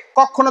থাকে,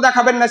 কখনো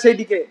দেখাবেন না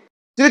সেইটিকে।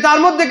 যদি তার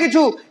মধ্যে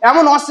কিছু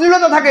এমন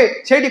অশ্লীলতা থাকে,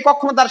 সেইটি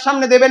কখনো তার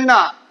সামনে দেবেন না।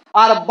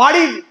 আর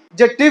বাড়ির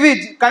যে টিভি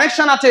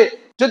কানেকশন আছে,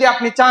 যদি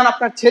আপনি চান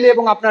আপনার ছেলে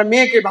এবং আপনার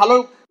মেয়েকে ভালো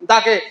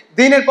তাকে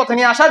দ্বীনের পথে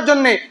নিয়ে আসার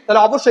জন্য,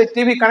 তাহলে অবশ্যই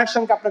টিভি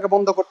কানেকশনকে আপনাকে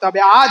বন্ধ করতে হবে,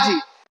 আজই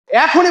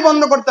এখনই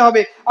বন্ধ করতে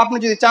হবে, আপনি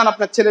যদি চান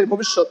আপনার ছেলের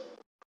ভবিষ্যৎ।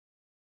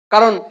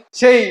 কারণ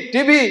সেই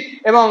টিভি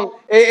এবং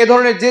এ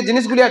ধরনের যে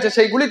জিনিসগুলি আছে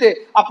সেইগুলিতে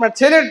আপনার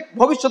ছেলের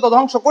ভবিষ্যৎ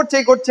ধ্বংস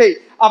করছেই।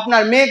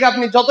 আপনার মেয়েকে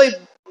আপনি যতই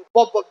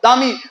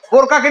দামি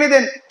বোরকা কিনে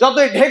দেন,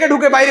 যতই ঢেকে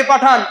ঢুকে বাইরে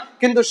পাঠান,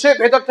 কিন্তু সে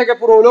ভেতর থেকে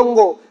পুরো উলঙ্গ।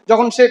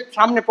 যখন সে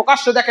সামনে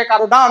প্রকাশ্যে দেখে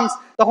কারো ডান্স,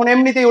 তখন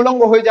এমনিতেই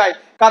উলঙ্গ হয়ে যায়।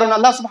 কারণ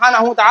আল্লাহ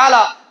সুবহানাহু ওয়া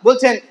তাআলা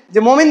বলছেন যে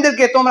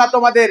মুমিনদেরকে তোমরা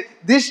তোমাদের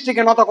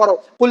দৃষ্টিকে নত করো,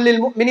 কুল্লিল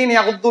মুমিনিনা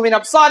ইয়াগুদ্দু মিন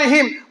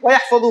আবসারিহিম ওয়া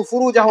ইয়াহফাযু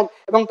ফুরুজাহুম,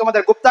 এবং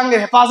তোমাদের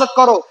গুপ্তাঙ্গের হেফাজত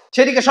করো,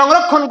 সেটিকে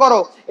সংরক্ষণ করো।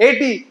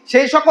 এটি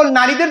সেই সকল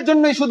নারীদের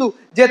জন্যই শুধু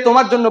যে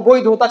তোমার জন্য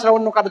বৈধ, তাছাড়া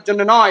অন্য কারোর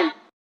জন্য নয়।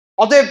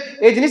 অতএব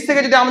এই জিনিস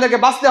থেকে যদি আমাদেরকে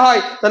বাঁচতে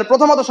হয়, তাহলে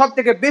প্রথমত সব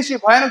থেকে বেশি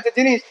ভয়ানক যে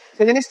জিনিস,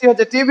 সেই জিনিসটি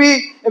হচ্ছে টিভি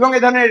এবং এ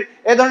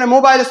ধরনের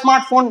মোবাইল,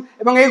 স্মার্টফোন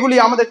এবং এইগুলি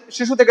আমাদের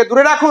শিশু থেকে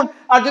দূরে রাখুন।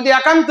 আর যদি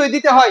একান্তই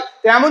দিতে হয়,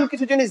 তো এমন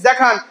কিছু জিনিস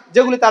দেখান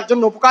যেগুলি তার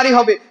জন্য উপকারী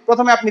হবে।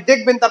 প্রথমে আপনি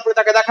দেখবেন, তারপরে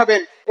তাকে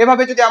দেখাবেন।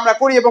 এভাবে যদি আমরা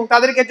করি এবং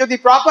তাদেরকে যদি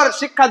প্রপার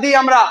শিক্ষা দিই,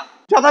 আমরা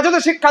যথাযথ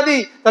শিক্ষা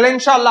দিই, তাহলে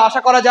ইনশাআল্লাহ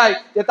আশা করা যায়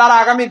যে তারা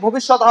আগামী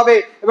ভবিষ্যৎ হবে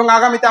এবং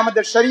আগামীতে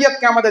আমাদের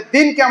শরীয়তকে, আমাদের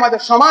দ্বীনকে, আমাদের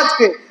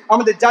সমাজকে,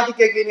 আমাদের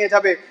জাতিকে এগিয়ে নিয়ে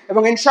যাবে।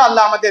 এবং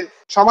ইনশাআল্লাহ আমাদের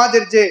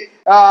সমাজের যে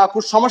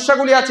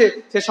সমস্যাগুলি আছে,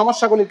 সেই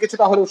সমস্যাগুলির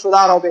কিছুটা হলেও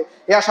সুধার হবে,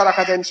 এই আশা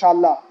রাখা যায়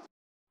ইনশাআল্লাহ।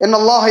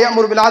 ইন্নাল্লাহা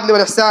ইয়া'মুরু বিল আদলি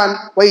ওয়াল ইহসান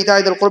ওয়া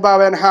ইতা'i যিল কুরবা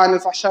ওয়া ইয়ানহা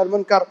আনিল ফাহশা'i ওয়াল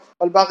মুনকার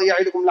ওয়াল বাগহি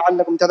ইয়া'iদুকুম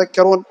লা'আল্লাকুম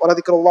তাযাক্কারুন ওয়া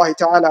লাযিকরুল্লাহি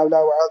তাআলা আ'লা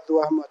ওয়া আ'azzu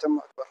wa ahma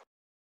tamma akbar.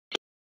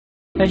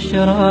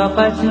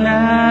 أشرقت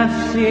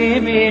نفسي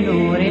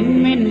بنور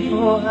من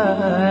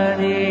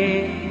فؤادي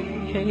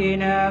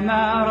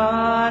حينما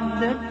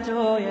رددت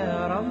يا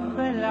رب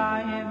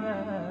العالمين.